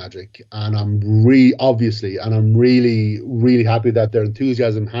Bad Magic, and I'm really happy that their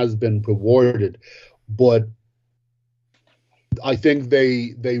enthusiasm has been rewarded. But I think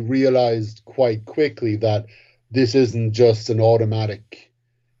they realized quite quickly that this isn't just an automatic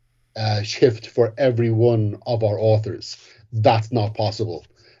shift for every one of our authors. That's not possible.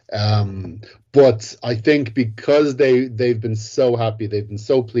 But I think because they've been so happy, they've been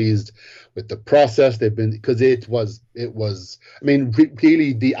so pleased with the process, because it was I mean,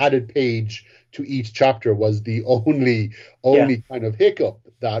 really the added page to each chapter was the only kind of hiccup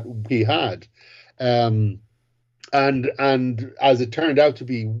that we had. And as it turned out to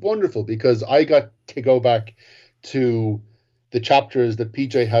be wonderful, because I got to go back to the chapters that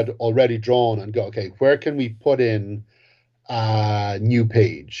PJ had already drawn and go, okay, where can we put in a new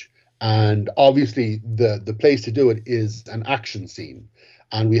page? And obviously the place to do it is an action scene,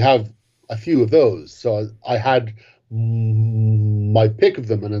 and we have a few of those. So I had my pick of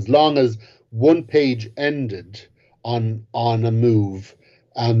them, and as long as one page ended on a move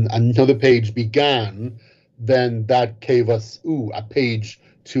and another page began, then that gave us a page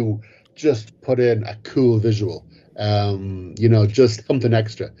to just put in a cool visual, just something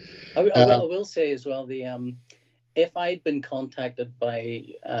extra. I will say as well, if I'd been contacted by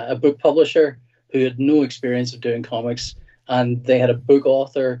a book publisher who had no experience of doing comics, and they had a book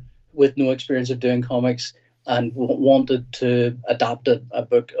author with no experience of doing comics and wanted to adapt a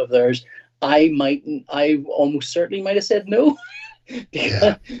book of theirs, I almost certainly might have said no.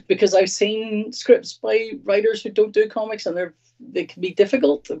 because I've seen scripts by writers who don't do comics, and they can be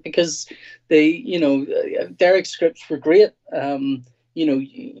difficult, because Derek's scripts were great.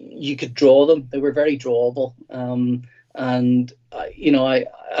 You could draw them; they were very drawable. And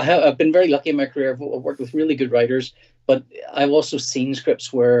I've been very lucky in my career. I've worked with really good writers, but I've also seen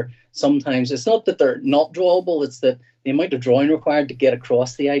scripts where sometimes it's not that they're not drawable; it's that the amount of drawing required to get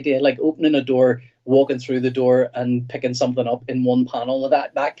across the idea, like opening a door walking through the door and picking something up in one panel,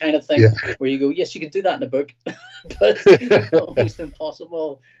 that kind of thing, where you go, yes, you could do that in a book, but almost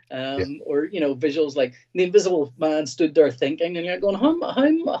impossible. Or visuals like the Invisible Man stood there thinking, and you're going, how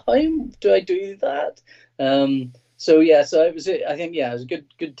do I do that? So it was, I think, it was a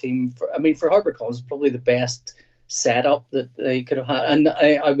good team. For HarperCollins, probably the best setup that they could have had. And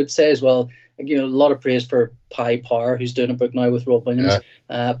I would say as well, a lot of praise for Pi Power, who's doing a book now with Rob Williams.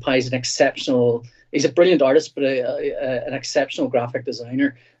 Pi's he's a brilliant artist, but an exceptional graphic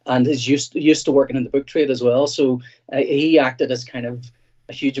designer, and is used to working in the book trade as well. So he acted as kind of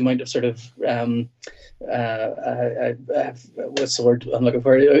a huge amount of sort of what's the word I'm looking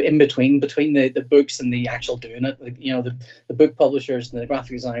for, in between the books and the actual doing it. The book publishers and the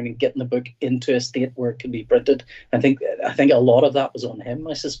graphic design and getting the book into a state where it can be printed. I think a lot of that was on him,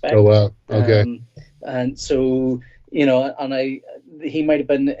 I suspect. Oh wow, okay. And so he might have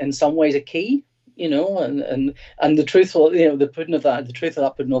been in some ways a key. And the truth will, the truth of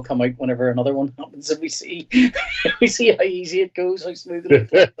that pudding will come out whenever another one happens, and we see how easy it goes, how smooth it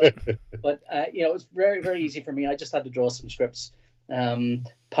is. But it's very, very easy for me. I just had to draw some scripts.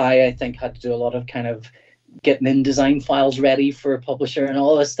 Pi, I think, had to do a lot of kind of getting InDesign files ready for a publisher and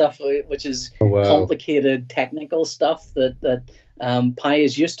all this stuff, which is complicated technical stuff that Pi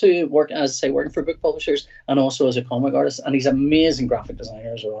is used to working for book publishers and also as a comic artist, and he's an amazing graphic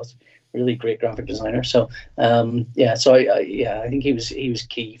designer as well. Really great graphic designer. So I think he was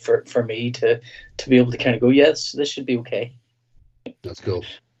key for me to be able to kind of go, yes, this should be okay. That's cool.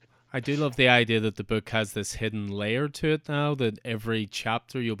 I do love the idea that the book has this hidden layer to it now, that every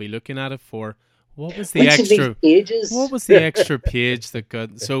chapter you'll be looking at it for. What was the extra page that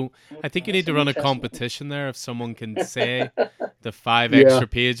got? So I think you need to run a competition there if someone can say the 5 extra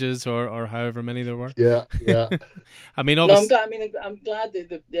pages or however many there were. Yeah. I mean, obviously, I'm glad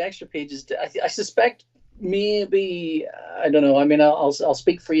that the extra pages. I suspect maybe, I don't know. I mean, I'll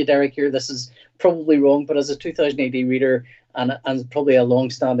speak for you, Derek. Here, this is probably wrong, but as a 2000 AD reader and probably a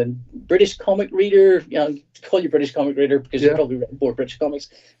long-standing British comic reader, call you British comic reader because you probably read more British comics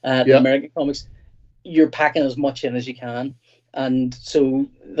than American comics. You're packing as much in as you can, and so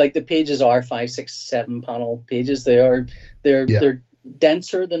like the pages are 5, 6, 7 panel pages. They're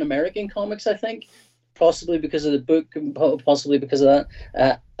denser than American comics, I think, possibly because of the book, and possibly because of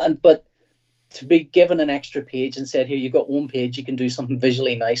that. But to be given an extra page and said, here, you've got one page you can do something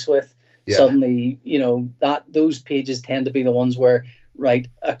visually nice with. Suddenly, that those pages tend to be the ones where, right,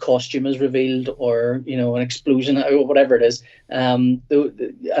 a costume is revealed or an explosion or whatever it is. And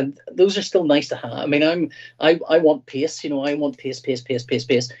those are still nice to have. I mean, I want pace. I want pace.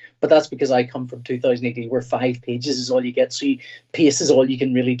 But that's because I come from 2000 AD where 5 pages is all you get. So pace is all you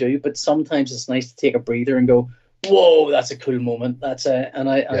can really do. But sometimes it's nice to take a breather and go, whoa, that's a cool moment. I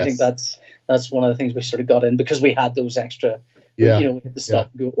think that's one of the things we sort of got in because we had those extra. We hit the stop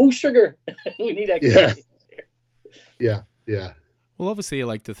and go, oh, sugar, we need extra. Yeah. Well, obviously, I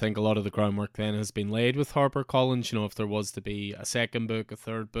like to think a lot of the groundwork then has been laid with HarperCollins. If there was to be a second book, a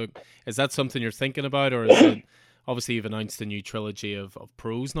third book, is that something you're thinking about, or is it obviously you've announced a new trilogy of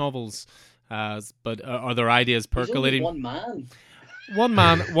prose novels? But are there ideas percolating? There's only one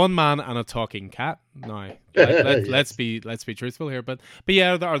man, and a talking cat. Now, let's be truthful here. But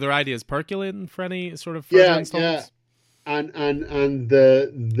yeah, are there ideas percolating for any sort of further installments? Yeah. And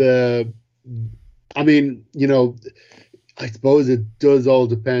the I mean, I suppose it does all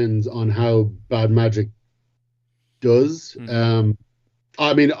depends on how Bad Magic does. Mm-hmm.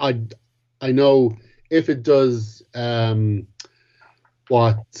 I mean, I know if it does what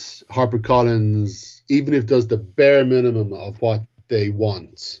HarperCollins, even if it does the bare minimum of what they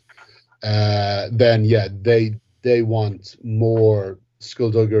want, then they want more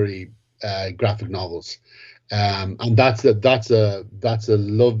Skulduggery graphic novels. And that's a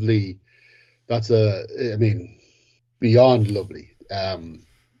lovely, I mean, beyond lovely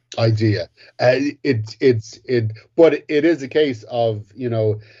idea. But it is a case of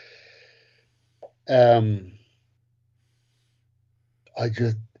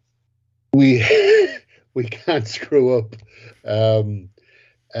we can't screw up.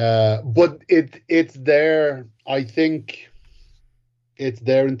 But it's their, I think it's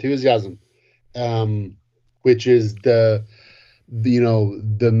their enthusiasm, which is the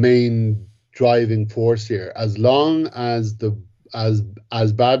main driving force here. As long as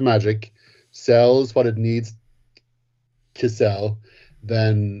as Bad Magic sells what it needs to sell,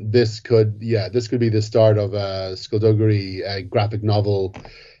 then this could be the start of a Skulduggery graphic novel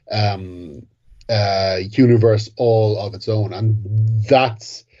universe all of its own, and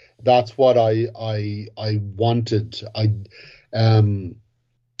that's what I wanted.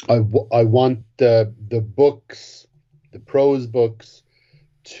 I want the books, the prose books,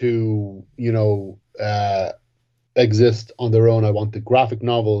 to exist on their own. I want the graphic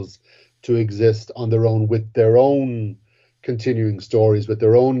novels to exist on their own, with their own continuing stories, with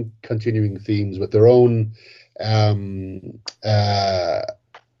their own continuing themes, with their own um, uh,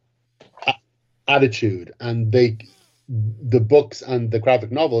 attitude, and the books and the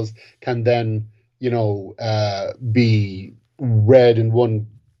graphic novels can then be read in one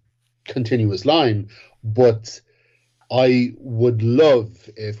continuous line. But I would love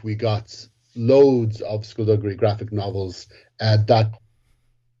if we got loads of Skulduggery graphic novels that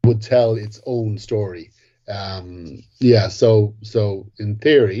would tell its own story. So in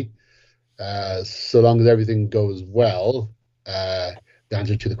theory, so long as everything goes well, the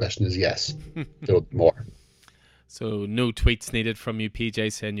answer to the question is yes. So more. So no tweets needed from you,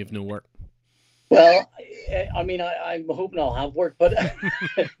 PJ, saying you've no work. Well, I mean, I'm hoping I'll have work, but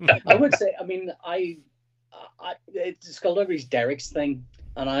I would say, I mean, Skulduggery's Derek's thing,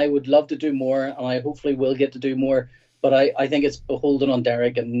 and I would love to do more, and I hopefully will get to do more. But I think it's beholden on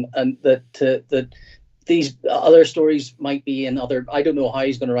Derek, and that these other stories might be in other. I don't know how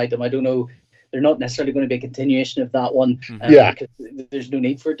he's going to write them. I don't know. They're not necessarily going to be a continuation of that one, because there's no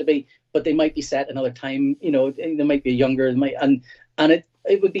need for it to be. But they might be set another time. They might be younger, and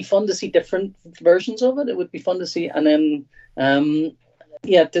it would be fun to see different versions of it. It would be fun to see, and then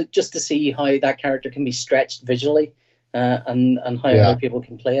just to see how that character can be stretched visually, and how other people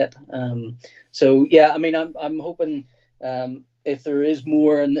can play it. I mean, I'm hoping if there is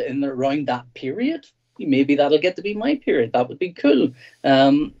more in around that period, maybe that'll get to be my period. That would be cool.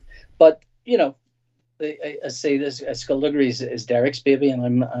 But I say this, Skulduggery is Derek's baby,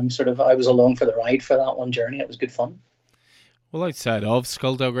 and I was along for the ride for that one journey. It was good fun. Well, outside of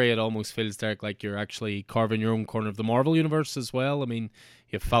Skulduggery, it almost feels, Derek, like you're actually carving your own corner of the Marvel Universe as well. I mean,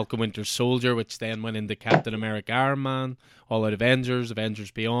 you have Falcon Winter Soldier, which then went into Captain America, Iron Man, All Out Avengers,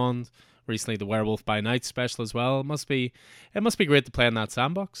 Avengers Beyond, recently the Werewolf by Night special as well. It must be great to play in that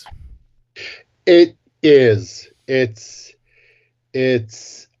sandbox. It is.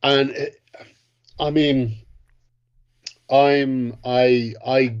 I mean,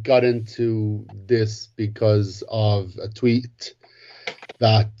 I got into this because of a tweet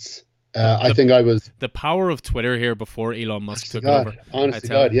that I think I was... The power of Twitter here before Elon Musk took God, over. Honest to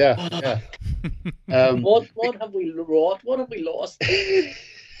God, yeah. What have we wrought? What have we lost?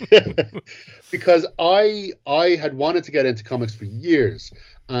 Because I had wanted to get into comics for years,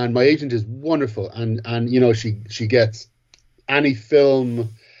 and my agent is wonderful, and she gets any film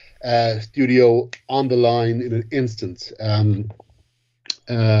studio on the line in an instant, and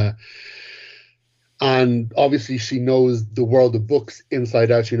obviously she knows the world of books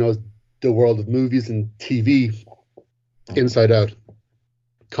inside out. She knows the world of movies and TV inside out.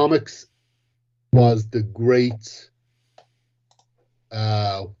 Comics was the great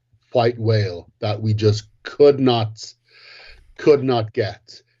white whale that we just could not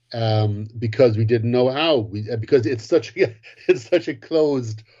get, because we didn't know how. Because it's such a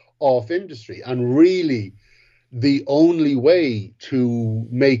closed off industry, and really the only way to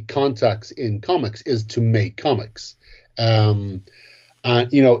make contacts in comics is to make comics. And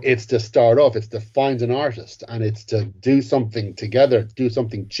it's to start off, it's to find an artist, and it's to do something together, do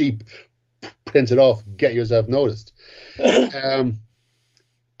something cheap, print it off, get yourself noticed. And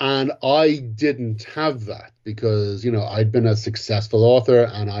I didn't have that, because I'd been a successful author,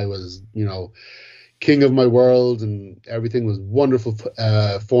 and I was king of my world, and everything was wonderful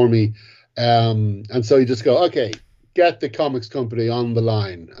for me. And so you just go, okay, get the comics company on the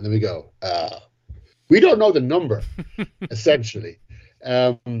line, and then we go, we don't know the number, essentially.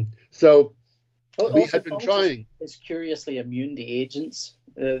 So we had been trying. It's curiously immune to agents.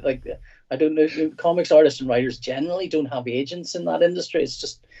 I don't know, comics artists and writers generally don't have agents in that industry. I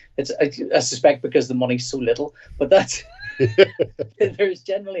suspect because the money's so little, but that's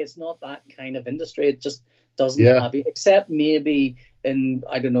it's not that kind of industry. It just doesn't have it, except maybe in,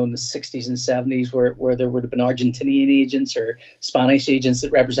 I don't know, in the 60s and 70s where there would have been Argentinian agents or Spanish agents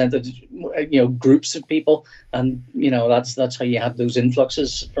that represented groups of people, and that's how you have those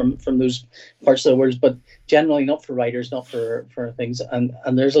influxes from those parts of the world. But generally not for writers, not for things, and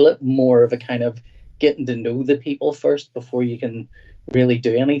there's a little more of a kind of getting to know the people first before you can really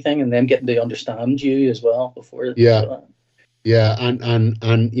do anything, and then getting to understand you as well before. And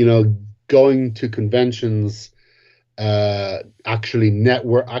going to conventions,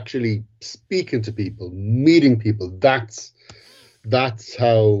 actually speaking to people, meeting people, that's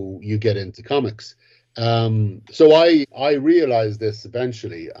how you get into comics. So I realized this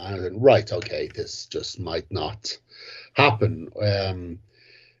eventually, and I went, right, okay, this just might not happen.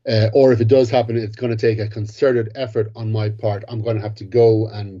 or if it does happen, it's going to take a concerted effort on my part. I'm going to have to go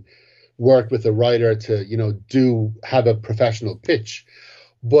and work with a writer to, have a professional pitch.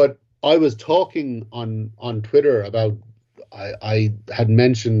 But I was talking on Twitter about, I had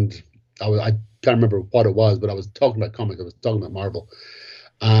mentioned, I can't remember what it was, but I was talking about comics. I was talking about Marvel.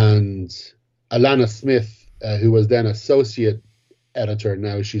 And Alana Smith, who was then associate editor,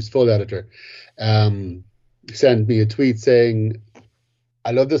 now she's full editor, sent me a tweet saying,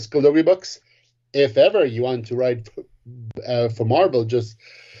 I love the Skulduggery books. If ever you want to write for Marvel, just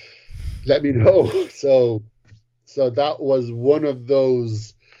let me know. So that was one of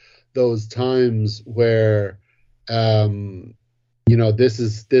those times where, this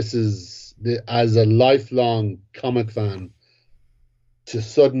is as a lifelong comic fan, to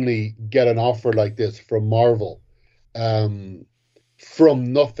suddenly get an offer like this from Marvel, from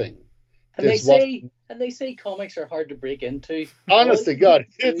nothing. And they say comics are hard to break into. Honest to God,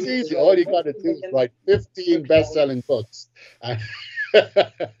 it's easy. All you got to do is write 15 best-selling books.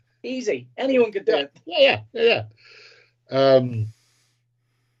 Easy. Anyone could do it. Yeah.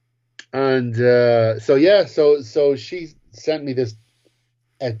 So she sent me this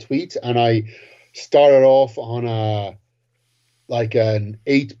a tweet, and I started off on an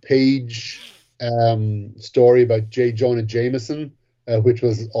 8-page story about J. Jonah Jameson, which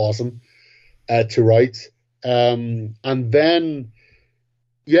was awesome to write. And then,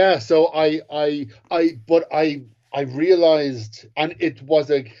 so I realized, and it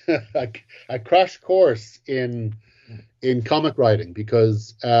was a crash course in comic writing,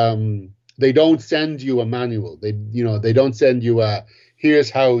 because they don't send you a manual. They don't send you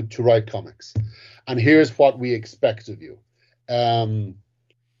here's how to write comics, and here's what we expect of you.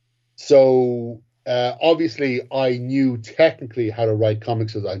 Obviously I knew technically how to write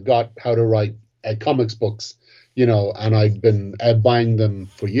comics, as I got how to write comics books, and I've been buying them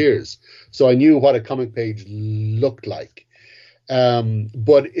for years. So I knew what a comic page looked like.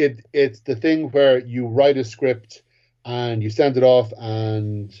 But it's the thing where you write a script and you send it off,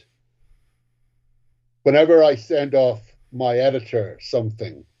 and whenever I send off my editor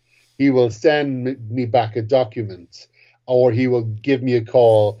something, he will send me back a document, or he will give me a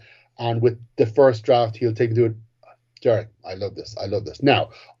call, and with the first draft, he'll take me to it. Derek, I love this.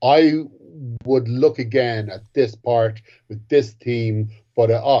 Now, I would look again at this part with this theme, but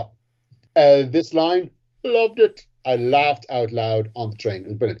this line, loved it. I laughed out loud on the train. It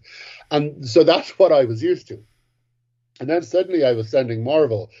was brilliant. And so that's what I was used to. And then suddenly I was sending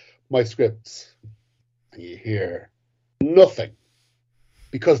Marvel my scripts, and you hear nothing,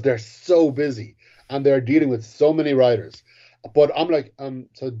 because they're so busy and they're dealing with so many writers. But I'm like,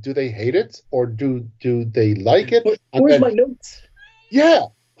 so do they hate it, or do they like it? Where's my notes? Yeah,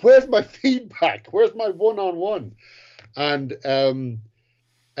 where's my feedback? Where's my one-on-one? And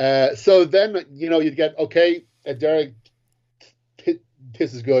so then, you'd get, okay, Derek,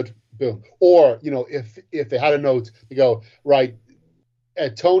 this is good, boom. Or, if they had a note, you go, right,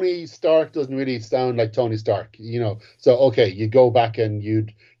 Tony Stark doesn't really sound like Tony Stark, So, okay, you go back and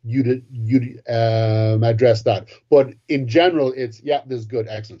you'd address that. But in general, it's, this is good,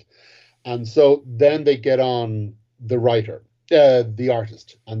 excellent. And so then they get on the writer, the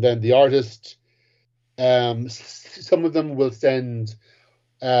artist. And then the artist, some of them will send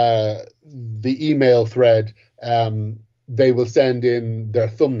the email thread, they will send in their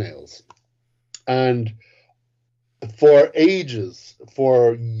thumbnails. And for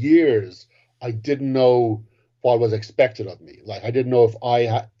years, I didn't know what was expected of me. Like, I didn't know if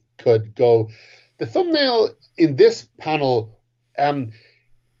I could go, the thumbnail in this panel,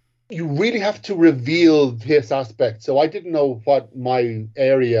 you really have to reveal this aspect. So I didn't know what my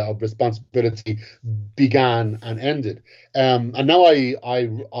area of responsibility began and ended. And now I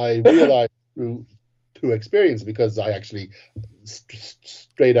realize through experience, because I actually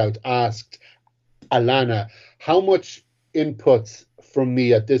straight out asked Alana, how much input from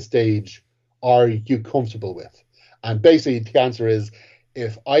me at this stage are you comfortable with? And basically the answer is,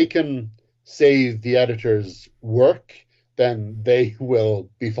 if I can save the editor's work, then they will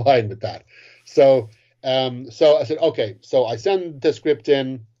be fine with that. So I said, okay, so I send the script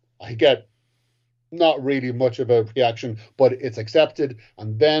in, I get not really much of a reaction, but it's accepted.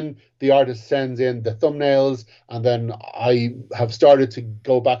 And then the artist sends in the thumbnails, and then I have started to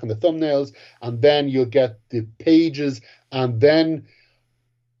go back on the thumbnails, and then you'll get the pages, and then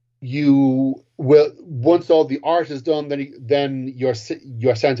you will, once all the art is done, then you're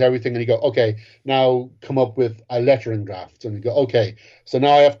sent everything, and you go, okay, now come up with a lettering draft, and you go, okay, so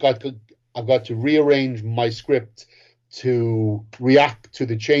now I've got to rearrange my script to react to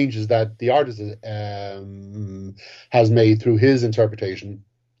the changes that the artist has made through his interpretation.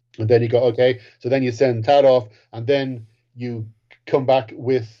 And then you go, okay, so then you send that off, and then you come back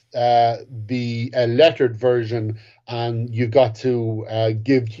with the lettered version, and you've got to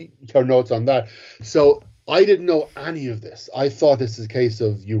give your notes on that. So I didn't know any of this. I thought this is a case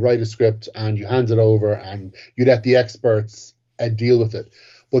of you write a script and you hand it over and you let the experts deal with it.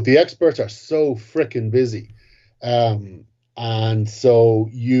 But the experts are so freaking busy. And so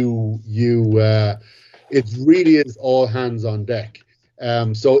it really is all hands on deck.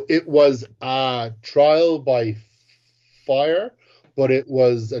 So it was a trial by fire, but it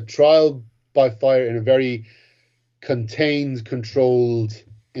was a trial by fire in a very contained, controlled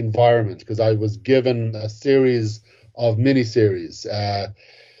environment, because I was given a series of miniseries.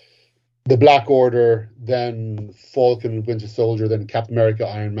 The Black Order, then Falcon, Winter Soldier, then Captain America,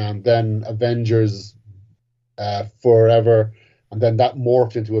 Iron Man, then Avengers Forever, and then that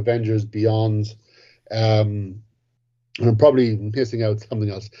morphed into Avengers Beyond. And I'm probably missing out something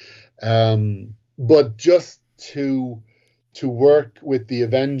else. But just to work with the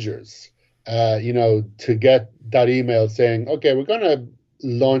Avengers, to get that email saying, okay, we're going to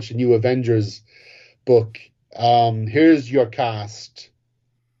launch a new Avengers book. Here's your cast.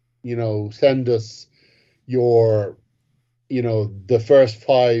 Send us your, the first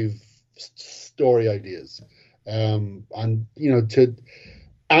 5 story ideas. And, to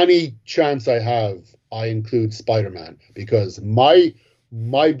any chance I have, I include Spider-Man, because my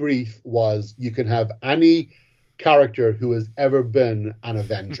brief was you can have any character who has ever been an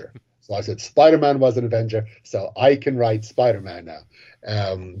Avenger. So I said Spider-Man was an Avenger, so I can write Spider-Man now,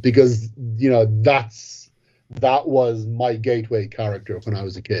 because that was my gateway character when I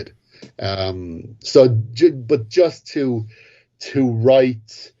was a kid. But just to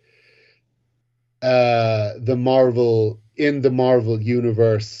write the Marvel in the Marvel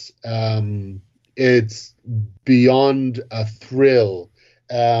universe, it's beyond a thrill,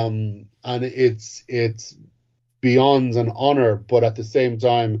 and it's beyond an honor. But at the same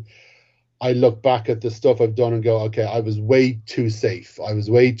time, I look back at the stuff I've done and go, okay, I was way too safe. I was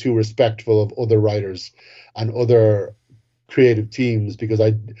way too respectful of other writers and other creative teams, because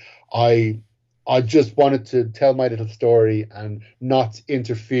I just wanted to tell my little story and not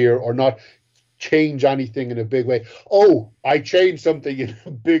interfere or not change anything in a big way. Oh, I changed something in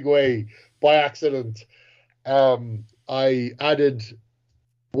a big way by accident. I added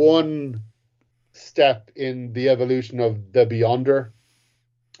one step in the evolution of the Beyonder.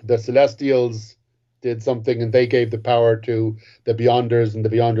 The Celestials did something and they gave the power to the Beyonders, and the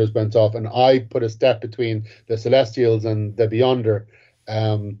Beyonders went off, and I put a step between the Celestials and the Beyonder,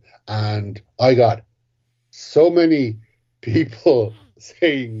 and I got so many people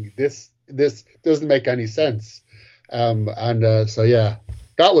saying this doesn't make any sense, so yeah,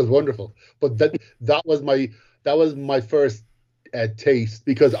 that was wonderful. But that was my first taste,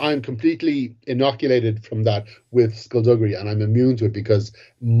 because I'm completely inoculated from that with Skulduggery, and I'm immune to it because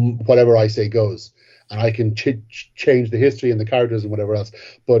whatever I say goes, and I can change the history and the characters and whatever else.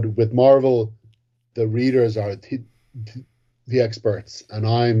 But with Marvel, the readers are the experts, and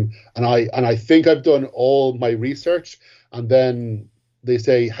I think I've done all my research, and then they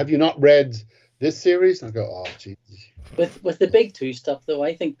say, "Have you not read this series?" And I go, "Oh, geez." With the big 2 stuff, though,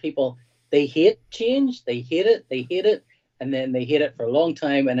 I think people, they hate change, they hate it, and then they hate it for a long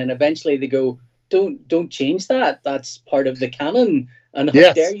time, and then eventually they go, "Don't change that. That's part of the canon, and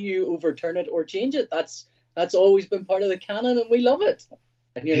how dare you overturn it or change it? That's always been part of the canon, and we love it."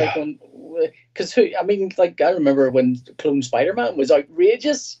 And you're like, because I remember when Clone Spider-Man was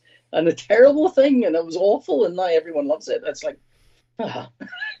outrageous and a terrible thing, and it was awful, and now everyone loves it. It's like,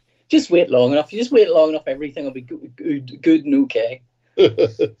 just wait long enough. You just wait long enough, everything will be good and okay. And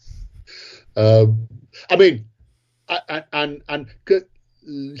good,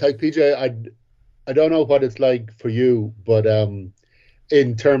 like PJ, I don't know what it's like for you, but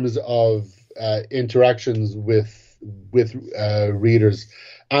in terms of interactions with readers,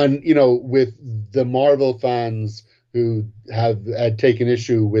 and with the Marvel fans who have taken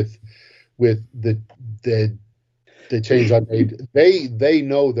issue with the change I made, they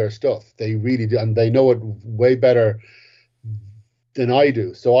know their stuff. They really do, and they know it way better than I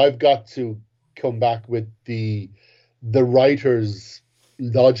do. So I've got to come back with the writer's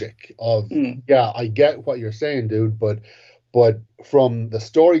logic of, yeah, I get what you're saying, dude, but from the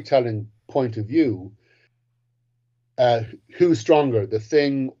storytelling point of view, who's stronger, the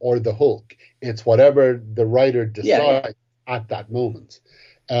Thing or the Hulk? It's whatever the writer decides at that moment.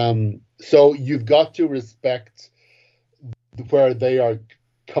 So you've got to respect where they are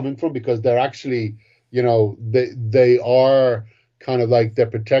coming from, because they're actually, they are kind of like the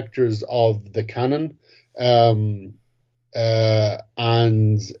protectors of the canon.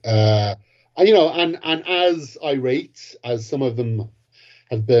 and as irate as some of them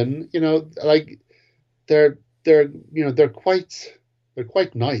have been, like they're quite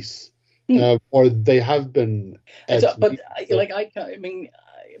nice, or they have been.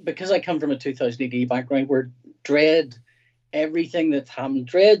 Because I come from a 2000 AD background where Dread, everything that's happened,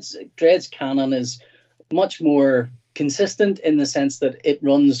 Dread's canon is much more consistent in the sense that it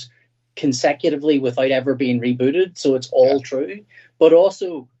runs consecutively without ever being rebooted, so it's all true, but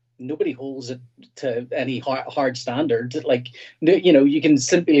also nobody holds it to any hard standard. Like, you can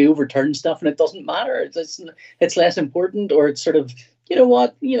simply overturn stuff and it doesn't matter. It's less important, or it's sort of,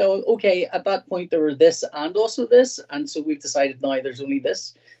 okay, at that point there were this and also this, and so we've decided now there's only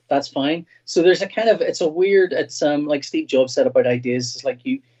this. That's fine. So there's it's like Steve Jobs said about ideas. It's like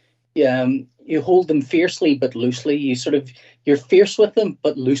you hold them fiercely but loosely. You're fierce with them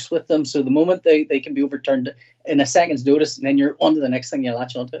but loose with them. So the moment they can be overturned in a second's notice, and then you're on to the next thing you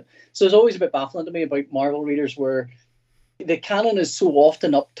latch onto. So it's always a bit baffling to me about Marvel readers where the canon is so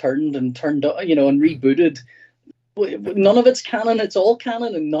often upturned and turned, and rebooted. None of it's canon. It's all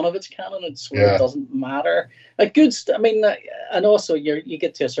canon, and none of it's canon. It doesn't matter. Like and also you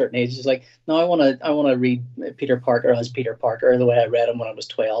get to a certain age. It's like, no, I want to read Peter Parker as Peter Parker the way I read him when I was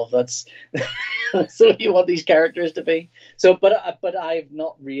 12. That's what you want these characters to be. So, but I've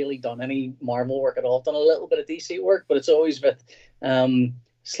not really done any Marvel work at all. I've done a little bit of DC work, but it's always with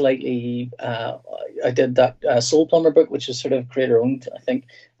slightly. I did that Soul Plumber book, which is sort of creator owned, I think,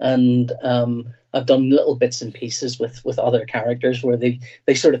 and I've done little bits and pieces with other characters where they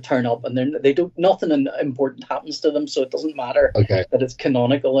sort of turn up and nothing important happens to them, so it doesn't matter that it's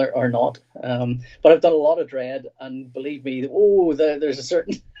canonical or not. But I've done a lot of Dread, and believe me, there's a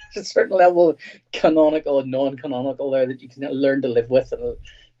certain level of canonical and non-canonical there that you can learn to live with and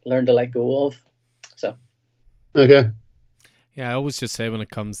learn to let go of. So. Okay. Yeah, I always just say when it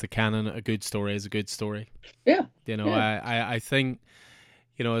comes to canon, a good story is a good story. Yeah. I think,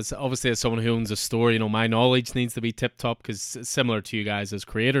 as someone who owns a store, my knowledge needs to be tip top, because similar to you guys as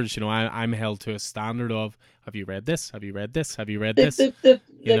creators, I'm held to a standard of, have you read this? Have you read this? Have you read this? The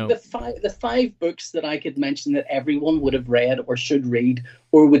five books that I could mention that everyone would have read or should read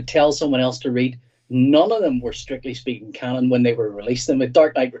or would tell someone else to read, none of them were strictly speaking canon when they were released. The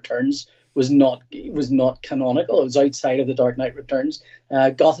Dark Knight Returns was not canonical. It was outside of the Dark Knight Returns.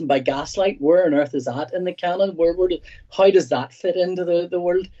 Gotham by Gaslight, where on earth is that in the canon? How does that fit into the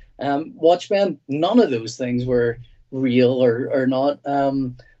world? Watchmen, none of those things were real or not.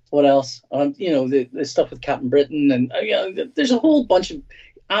 What else? The stuff with Captain Britain, and there's a whole bunch of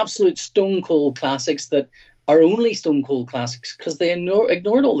absolute stone cold classics that are only stone cold classics because they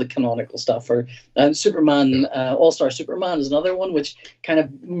ignored all the canonical stuff. Superman, All-Star Superman is another one which kind of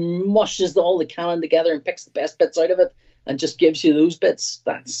mushes all the canon together and picks the best bits out of it and just gives you those bits.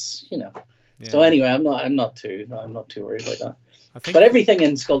 That's Yeah. So anyway, I'm not too worried about that. But everything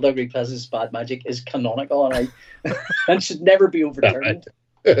in Skulduggery Pleasant's Bad Magic is canonical and should never be overturned.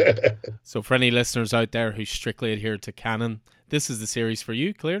 So for any listeners out there who strictly adhere to canon, this is the series for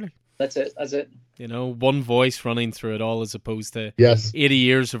you, clearly. That's it. One voice running through it all, as opposed to 80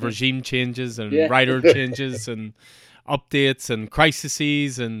 years of regime changes and writer changes and updates and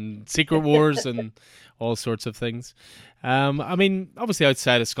crises and secret wars and all sorts of things. Obviously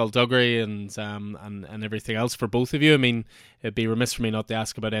outside of Skulduggery and everything else for both of you, it'd be remiss for me not to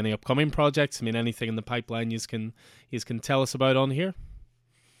ask about any upcoming projects. Anything in the pipeline you can tell us about on here?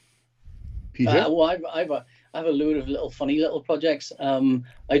 PJ? I have a load of funny little projects.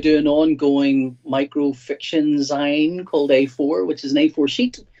 I do an ongoing micro-fiction zine called A4, which is an A4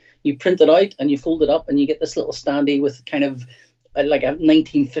 sheet. You print it out and you fold it up and you get this little standee with kind of like a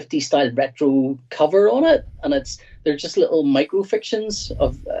 1950s style retro cover on it. And they're just little micro-fictions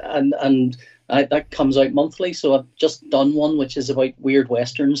and that comes out monthly. So I've just done one which is about weird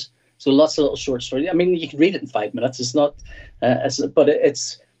westerns. So lots of little short stories. You can read it in 5 minutes. It's not,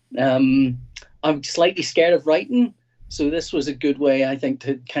 I'm slightly scared of writing, so this was a good way, I think,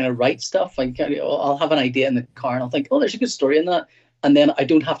 to kind of write stuff. I'll have an idea in the car and I'll think, there's a good story in that, and then I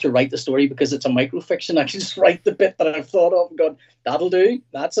don't have to write the story because it's a microfiction. I can just write the bit that I've thought of and go, that'll do,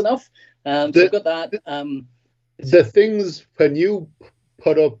 that's enough. So I've got that. The things when you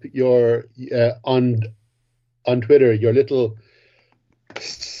put up your on Twitter, your little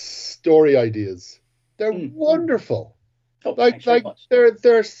story ideas, they're wonderful.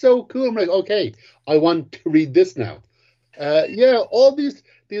 They're so cool. I'm like, okay, I want to read this now. All these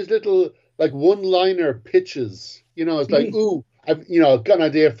little like one-liner pitches. It's like, ooh, I've got an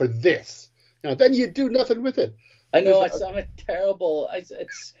idea for this. Now then you do nothing with it. I know I'm a terrible.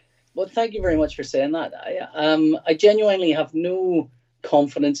 Well, thank you very much for saying that. I genuinely have no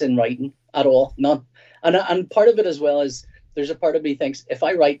confidence in writing at all. None. And part of it as well is there's a part of me thinks if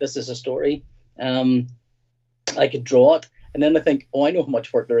I write this as a story, I could draw it. And then I think, oh, I know how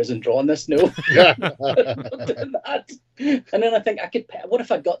much work there is in drawing this. No. That. And then I think I could. What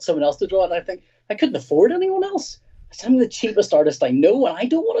if I got someone else to draw it? And I think I couldn't afford anyone else. I'm the cheapest artist I know, and I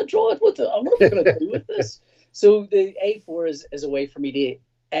don't want to draw it. What am I going to do with this? So the A4 is a way for me to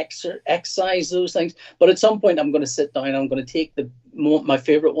excise those things. But at some point, I'm going to sit down. I'm going to take my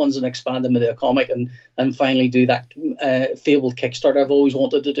favorite ones and expand them into a comic, and finally do that fabled Kickstarter I've always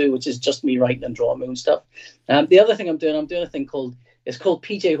wanted to do, which is just me writing and drawing my own stuff. The other thing I'm doing a thing called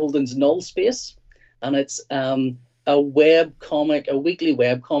PJ Holden's Null Space, and it's a web comic, a weekly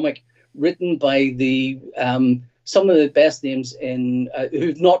web comic written by the some of the best names in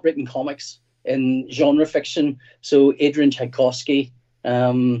who've not written comics in genre fiction. So Adrian Tchaikovsky,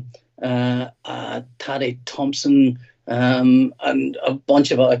 Taddy Thompson, and a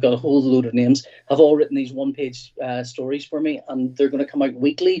bunch of I've got a whole load of names, have all written these one-page stories for me, and they're going to come out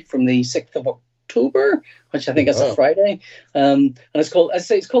weekly from the 6th of October, which I think is a Friday. And it's called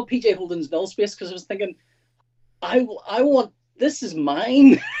PJ Holden's Null Space, because I was thinking, I want, this is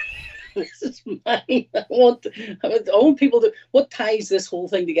mine. This is mine. I want people to. What ties this whole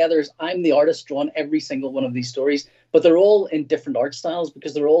thing together is I'm the artist drawing every single one of these stories, but they're all in different art styles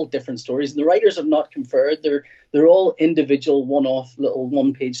because they're all different stories. And the writers have not conferred. They're all individual, one-off little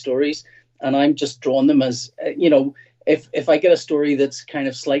one-page stories, and I'm just drawing them as If I get a story that's kind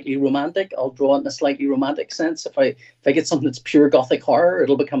of slightly romantic, I'll draw it in a slightly romantic sense. If I get something that's pure gothic horror,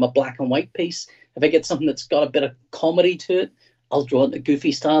 it'll become a black and white piece. If I get something that's got a bit of comedy to it, I'll draw it in a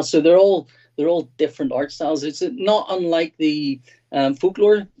goofy style. So they're all different art styles. It's not unlike the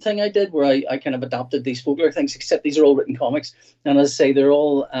folklore thing I did, where I kind of adapted these folklore things, except these are all written comics. And as I say, they're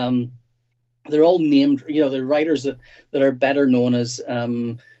all named. They're writers that are better known as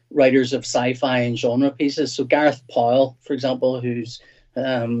writers of sci-fi and genre pieces. So Gareth Powell, for example, he's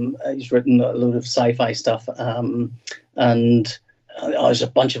written a load of sci-fi stuff, and there's a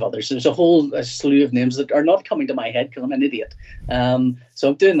bunch of others. There's a whole slew of names that are not coming to my head because I'm an idiot. So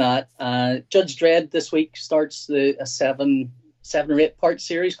I'm doing that. Judge Dredd this week starts a 7 or 8 part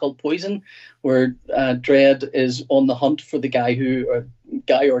series called Poison, where Dredd is on the hunt for the guy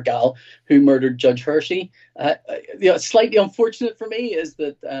or gal who murdered Judge Hershey. Slightly unfortunate for me is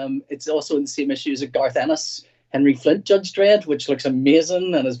that it's also in the same issue as a Garth Ennis Henry Flint Judge Dredd, which looks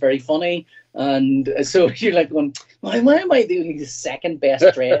amazing and is very funny. And so you're like going, why am I doing the second best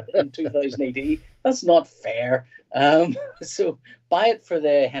Dredd in 2000 AD? That's not fair. So buy it for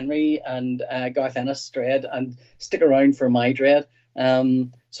the Henry and Garth Ennis Dredd, and stick around for my Dredd.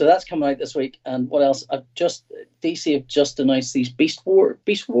 So that's coming out this week. And what else? DC have just announced these Beast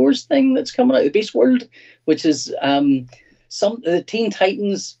Wars thing that's coming out, the Beast World, which is the Teen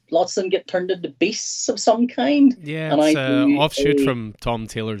Titans. Lots of them get turned into beasts of some kind. Yeah, and it's an offshoot from Tom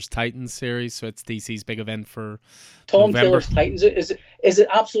Taylor's Titans series, so it's DC's big event for Tom November. Taylor's Titans. Is it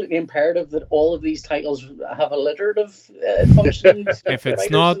absolutely imperative that all of these titles have alliterative functions? If it's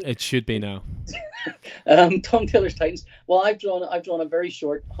not, it should be now. Tom Taylor's Titans. Well, I've drawn a very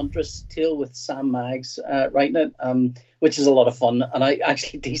short Huntress tale with Sam Maggs writing it, which is a lot of fun. And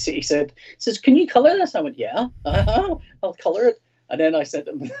DC says, "Can you color this?" I went, "Yeah, I'll color it." And then I said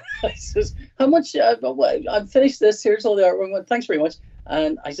to him, I says, "How much? I've finished this. Here's all the artwork." I went, "Thanks very much."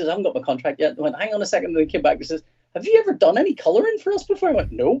 And I said, "I haven't got my contract yet." I went, "Hang on a second." And he came back and says, "Have you ever done any coloring for us before?" I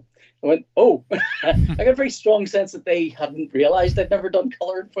went, "No." I went, "Oh." I got a very strong sense that they hadn't realized I'd never done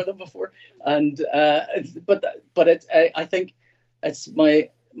coloring for them before. And I think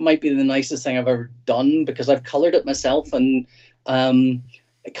might be the nicest thing I've ever done, because I've colored it myself, and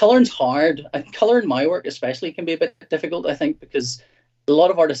coloring's hard. Coloring my work especially can be a bit difficult, I think, because a lot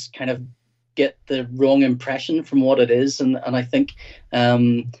of artists kind of get the wrong impression from what it is, and I think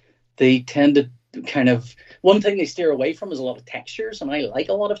they tend to kind of, one thing they steer away from is a lot of textures, and I like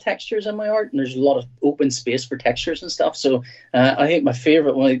a lot of textures in my art, and there's a lot of open space for textures and stuff. So I think my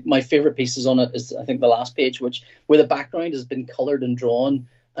favorite pieces on it is, I think, the last page, where the background has been colored and drawn,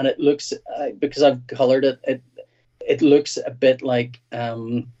 and it looks, because I've colored it, it looks a bit like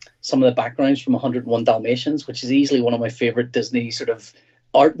some of the backgrounds from 101 Dalmatians, which is easily one of my favorite Disney sort of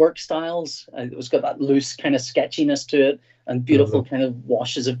artwork styles. It's got that loose kind of sketchiness to it, and beautiful kind of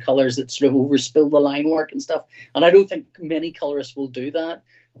washes of colors that sort of overspill the line work and stuff. And I don't think many colorists will do that.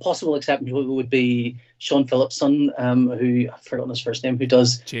 A possible exception would be Sean Phillipson, who, I've forgotten his first name,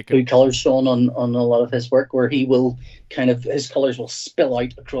 who colors Sean on a lot of his work, where he will his colors will spill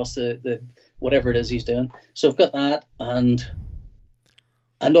out across the whatever it is he's doing. So I've got that, and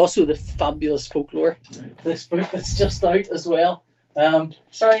and also the fabulous folklore. This book that's just out as well.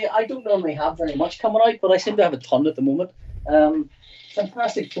 Sorry, I don't normally have very much coming out, but I seem to have a ton at the moment.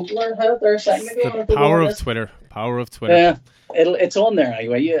 Fantastic folklore. How there a second ago? The power of Twitter. Power of Twitter. Yeah, it's on there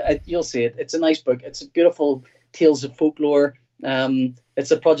anyway. You'll see it. It's a nice book. It's beautiful tales of folklore.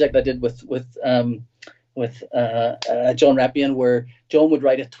 It's a project I did with John Reppian, where John would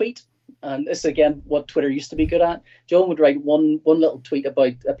write a tweet. And this is, again, what Twitter used to be good at. John would write one little tweet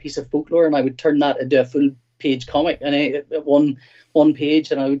about a piece of folklore, and I would turn that into a full page comic, and one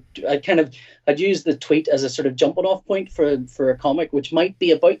page, and I'd use the tweet as a sort of jumping off point for a comic, which might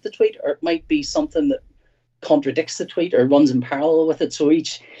be about the tweet, or it might be something that contradicts the tweet or runs in parallel with it. So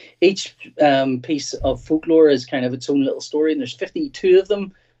each piece of folklore is kind of its own little story, and there's 52 of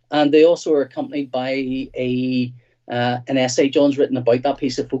them, and they also are accompanied by an essay John's written about that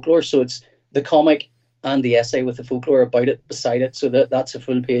piece of folklore. So it's the comic and the essay with the folklore about it beside it. So that's a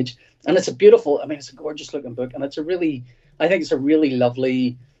full page. And it's a beautiful, it's a gorgeous looking book. And I think it's a really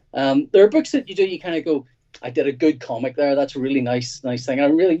lovely, there are books that you kind of go, I did a good comic there. That's a really nice thing. And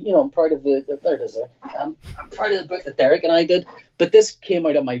I'm really, I'm proud of there it is. I'm proud of the book that Derek and I did. But this came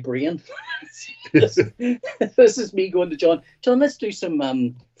out of my brain. this is me going to John, let's do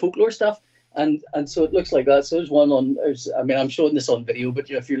some folklore stuff. And so it looks like that. So there's one I'm showing this on video,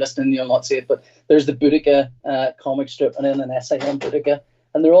 but if you're listening, you'll not see it. But there's the Boudica comic strip, and then an essay on Boudica.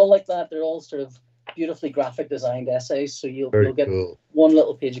 And they're all like that. They're all sort of beautifully graphic designed essays. So you'll get one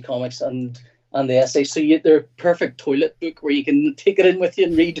little page of comics and the essay. So they're a perfect toilet book where you can take it in with you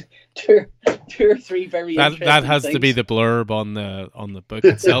and read two or three very interesting that has things. To be the blurb on the book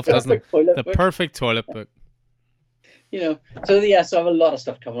itself, doesn't it? The perfect toilet book. So I have a lot of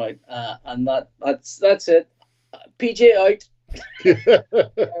stuff coming out, and that's it. PJ out. All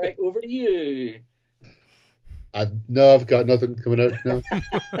right, over to you. No, I've got nothing coming out now.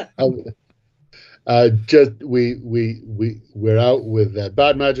 We're out with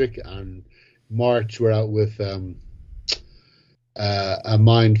Bad Magic, and March we're out with A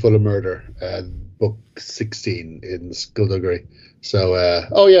Mind Full of Murder, book 16 in Skulduggery. So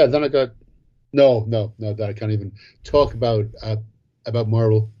then I got no, that I can't even talk about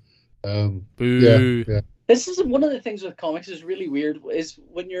Marvel. Yeah. This is one of the things with comics is really weird, is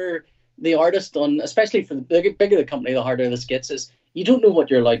when you're the artist on, especially for the bigger the company, the harder this gets, is you don't know what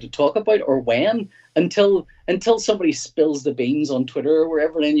you're allowed to talk about or when until somebody spills the beans on Twitter or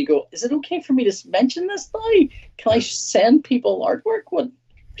wherever, and then you go, is it okay for me to mention this now? Can I send people artwork? What,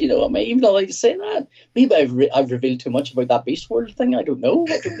 am I even allowed to say that? Maybe I've revealed too much about that Beast World thing. I don't know.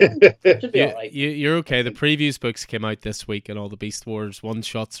 Should be all right. You're okay. The previews books came out this week, and all the Beast Wars one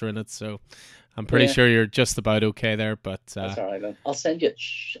shots are in it, so I'm pretty sure you're just about okay there. But that's all right then. I'll send you.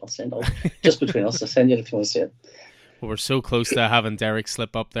 Just between us. I'll send you if you want to see it. Well, we're so close to having Derek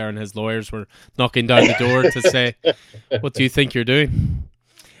slip up there, and his lawyers were knocking down the door to say, "What do you think you're doing?"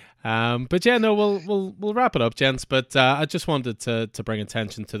 But yeah, no, we'll wrap it up, gents. But I just wanted to bring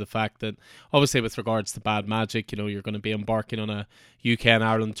attention to the fact that obviously with regards to Bad Magic, you're going to be embarking on a UK and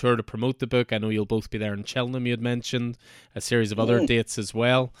Ireland tour to promote the book. I know you'll both be there in Cheltenham, you had mentioned, a series of other dates as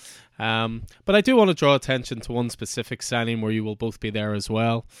well. But I do want to draw attention to one specific signing where you will both be there as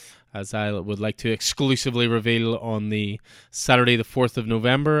well, as I would like to exclusively reveal on the Saturday the 4th of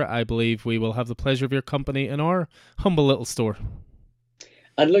November. I believe we will have the pleasure of your company in our humble little store.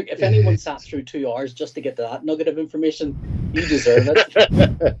 And look, if anyone sat through 2 hours just to get to that nugget of information, you deserve it.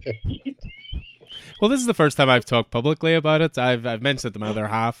 Well, this is the first time I've talked publicly about it. I've mentioned it to my other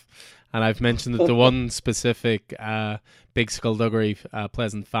half, and I've mentioned it to one specific big Skulduggery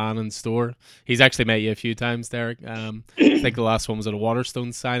Pleasant fan in store. He's actually met you a few times, Derek. I think the last one was at a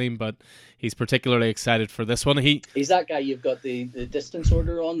Waterstone signing, but he's particularly excited for this one. He's that guy you've got the distance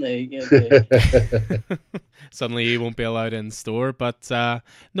order on. Suddenly he won't be allowed in store. But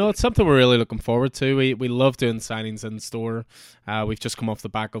no, it's something we're really looking forward to. We love doing signings in store. We've just come off the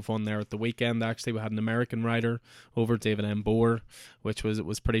back of one there at the weekend. Actually, we had an American writer over, David M. Boer, which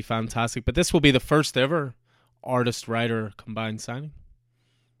was pretty fantastic. But this will be the first ever artist-writer combined signing.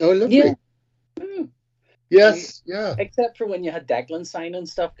 Oh, lovely. Yeah. Yes, yeah. Except for when you had Declan sign and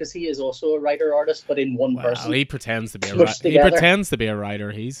stuff, because he is also a writer-artist, but in one person. He pretends to be a writer. He pretends to be a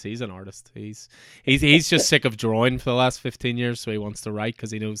writer. He's an artist. He's just sick of drawing for the last 15 years, so he wants to write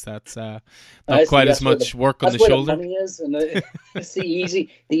because he knows that's not quite as much work on the shoulder. That's where the money is, and it's the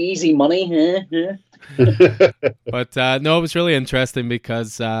easy money. But no, it was really interesting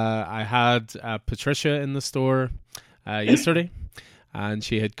because I had Patricia in the store yesterday. And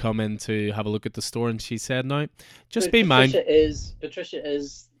she had come in to have a look at the store, and she said, "Now, just be mindful." Patricia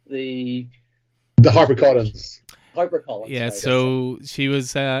is the HarperCollins. HarperCollins. Yeah, right, so she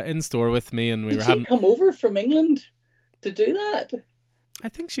was in store with me, and we did were she having. come over from England to do that? I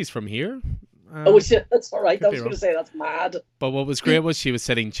think she's from here. Oh, shit, that's all right. I could be was going wrong. to say that's mad. But what was great was she was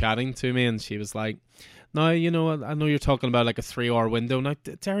sitting chatting to me, and she was like, "Now, I know you're talking about like a 3 hour window. Now,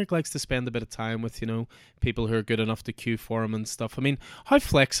 Derek likes to spend a bit of time with people who are good enough to queue for him and stuff. I mean, how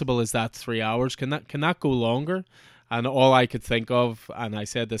flexible is that 3 hours? Can that go longer?" And all I could think of, and I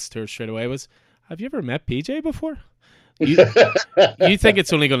said this to her straight away, was, "Have you ever met PJ before? You think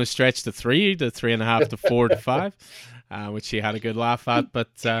it's only going to stretch to 3 to 3.5 to 4 to 5?" Which she had a good laugh at, but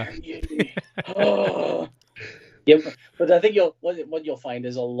yeah, but I think what you'll find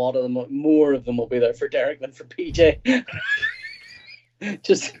is a lot of them, more of them, will be there for Derek than for PJ.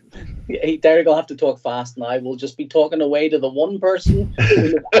 Just Derek will have to talk fast, and I will just be talking away to the one person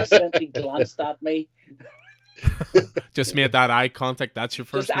who accidentally glanced at me. Just made that eye contact. That's your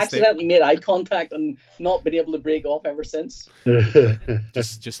first Just mistake. accidentally made eye contact and not been able to break off ever since.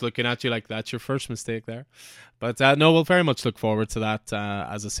 just looking at you like that's your first mistake there. But no, we'll very much look forward to that.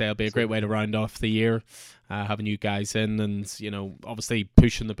 As I say, it'll be a great way to round off the year, having you guys in, and obviously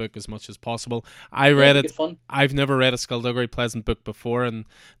pushing the book as much as possible. I read it. Fun. I've never read a Skulduggery Pleasant book before, and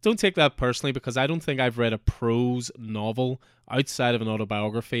don't take that personally, because I don't think I've read a prose novel outside of an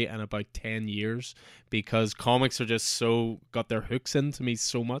autobiography in about 10 years, because comics are just so got their hooks into me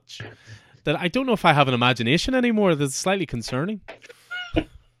so much that I don't know if I have an imagination anymore. That's slightly concerning.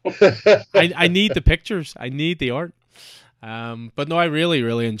 I need the pictures. I need the art. But no, I really,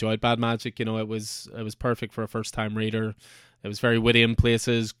 really enjoyed Bad Magic. It was perfect for a first time reader. It was very witty in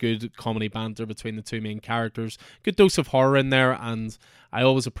places, good comedy banter between the two main characters, good dose of horror in there, and I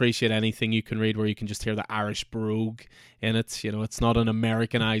always appreciate anything you can read where you can just hear the Irish brogue in it. It's not an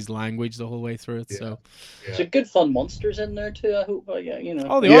Americanized language the whole way through it. Yeah. So there's good fun monsters in there too, I hope. Oh,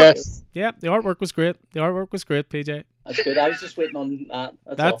 the art. Yeah, the artwork was great. The artwork was great, PJ. That's good. I was just waiting on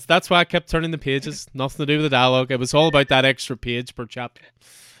that. That's why I kept turning the pages. Nothing to do with the dialogue. It was all about that extra page per chapter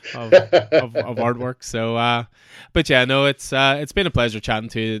of artwork. So, but yeah, no, it's been a pleasure chatting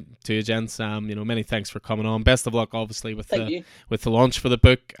to you, gents. Many thanks for coming on. Best of luck, obviously, with the launch for the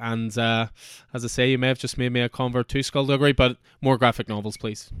book. And as I say, you may have just made me a convert to Skulduggery, but more graphic novels,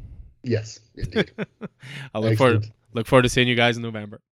 please. Yes, indeed. I look forward to seeing you guys in November.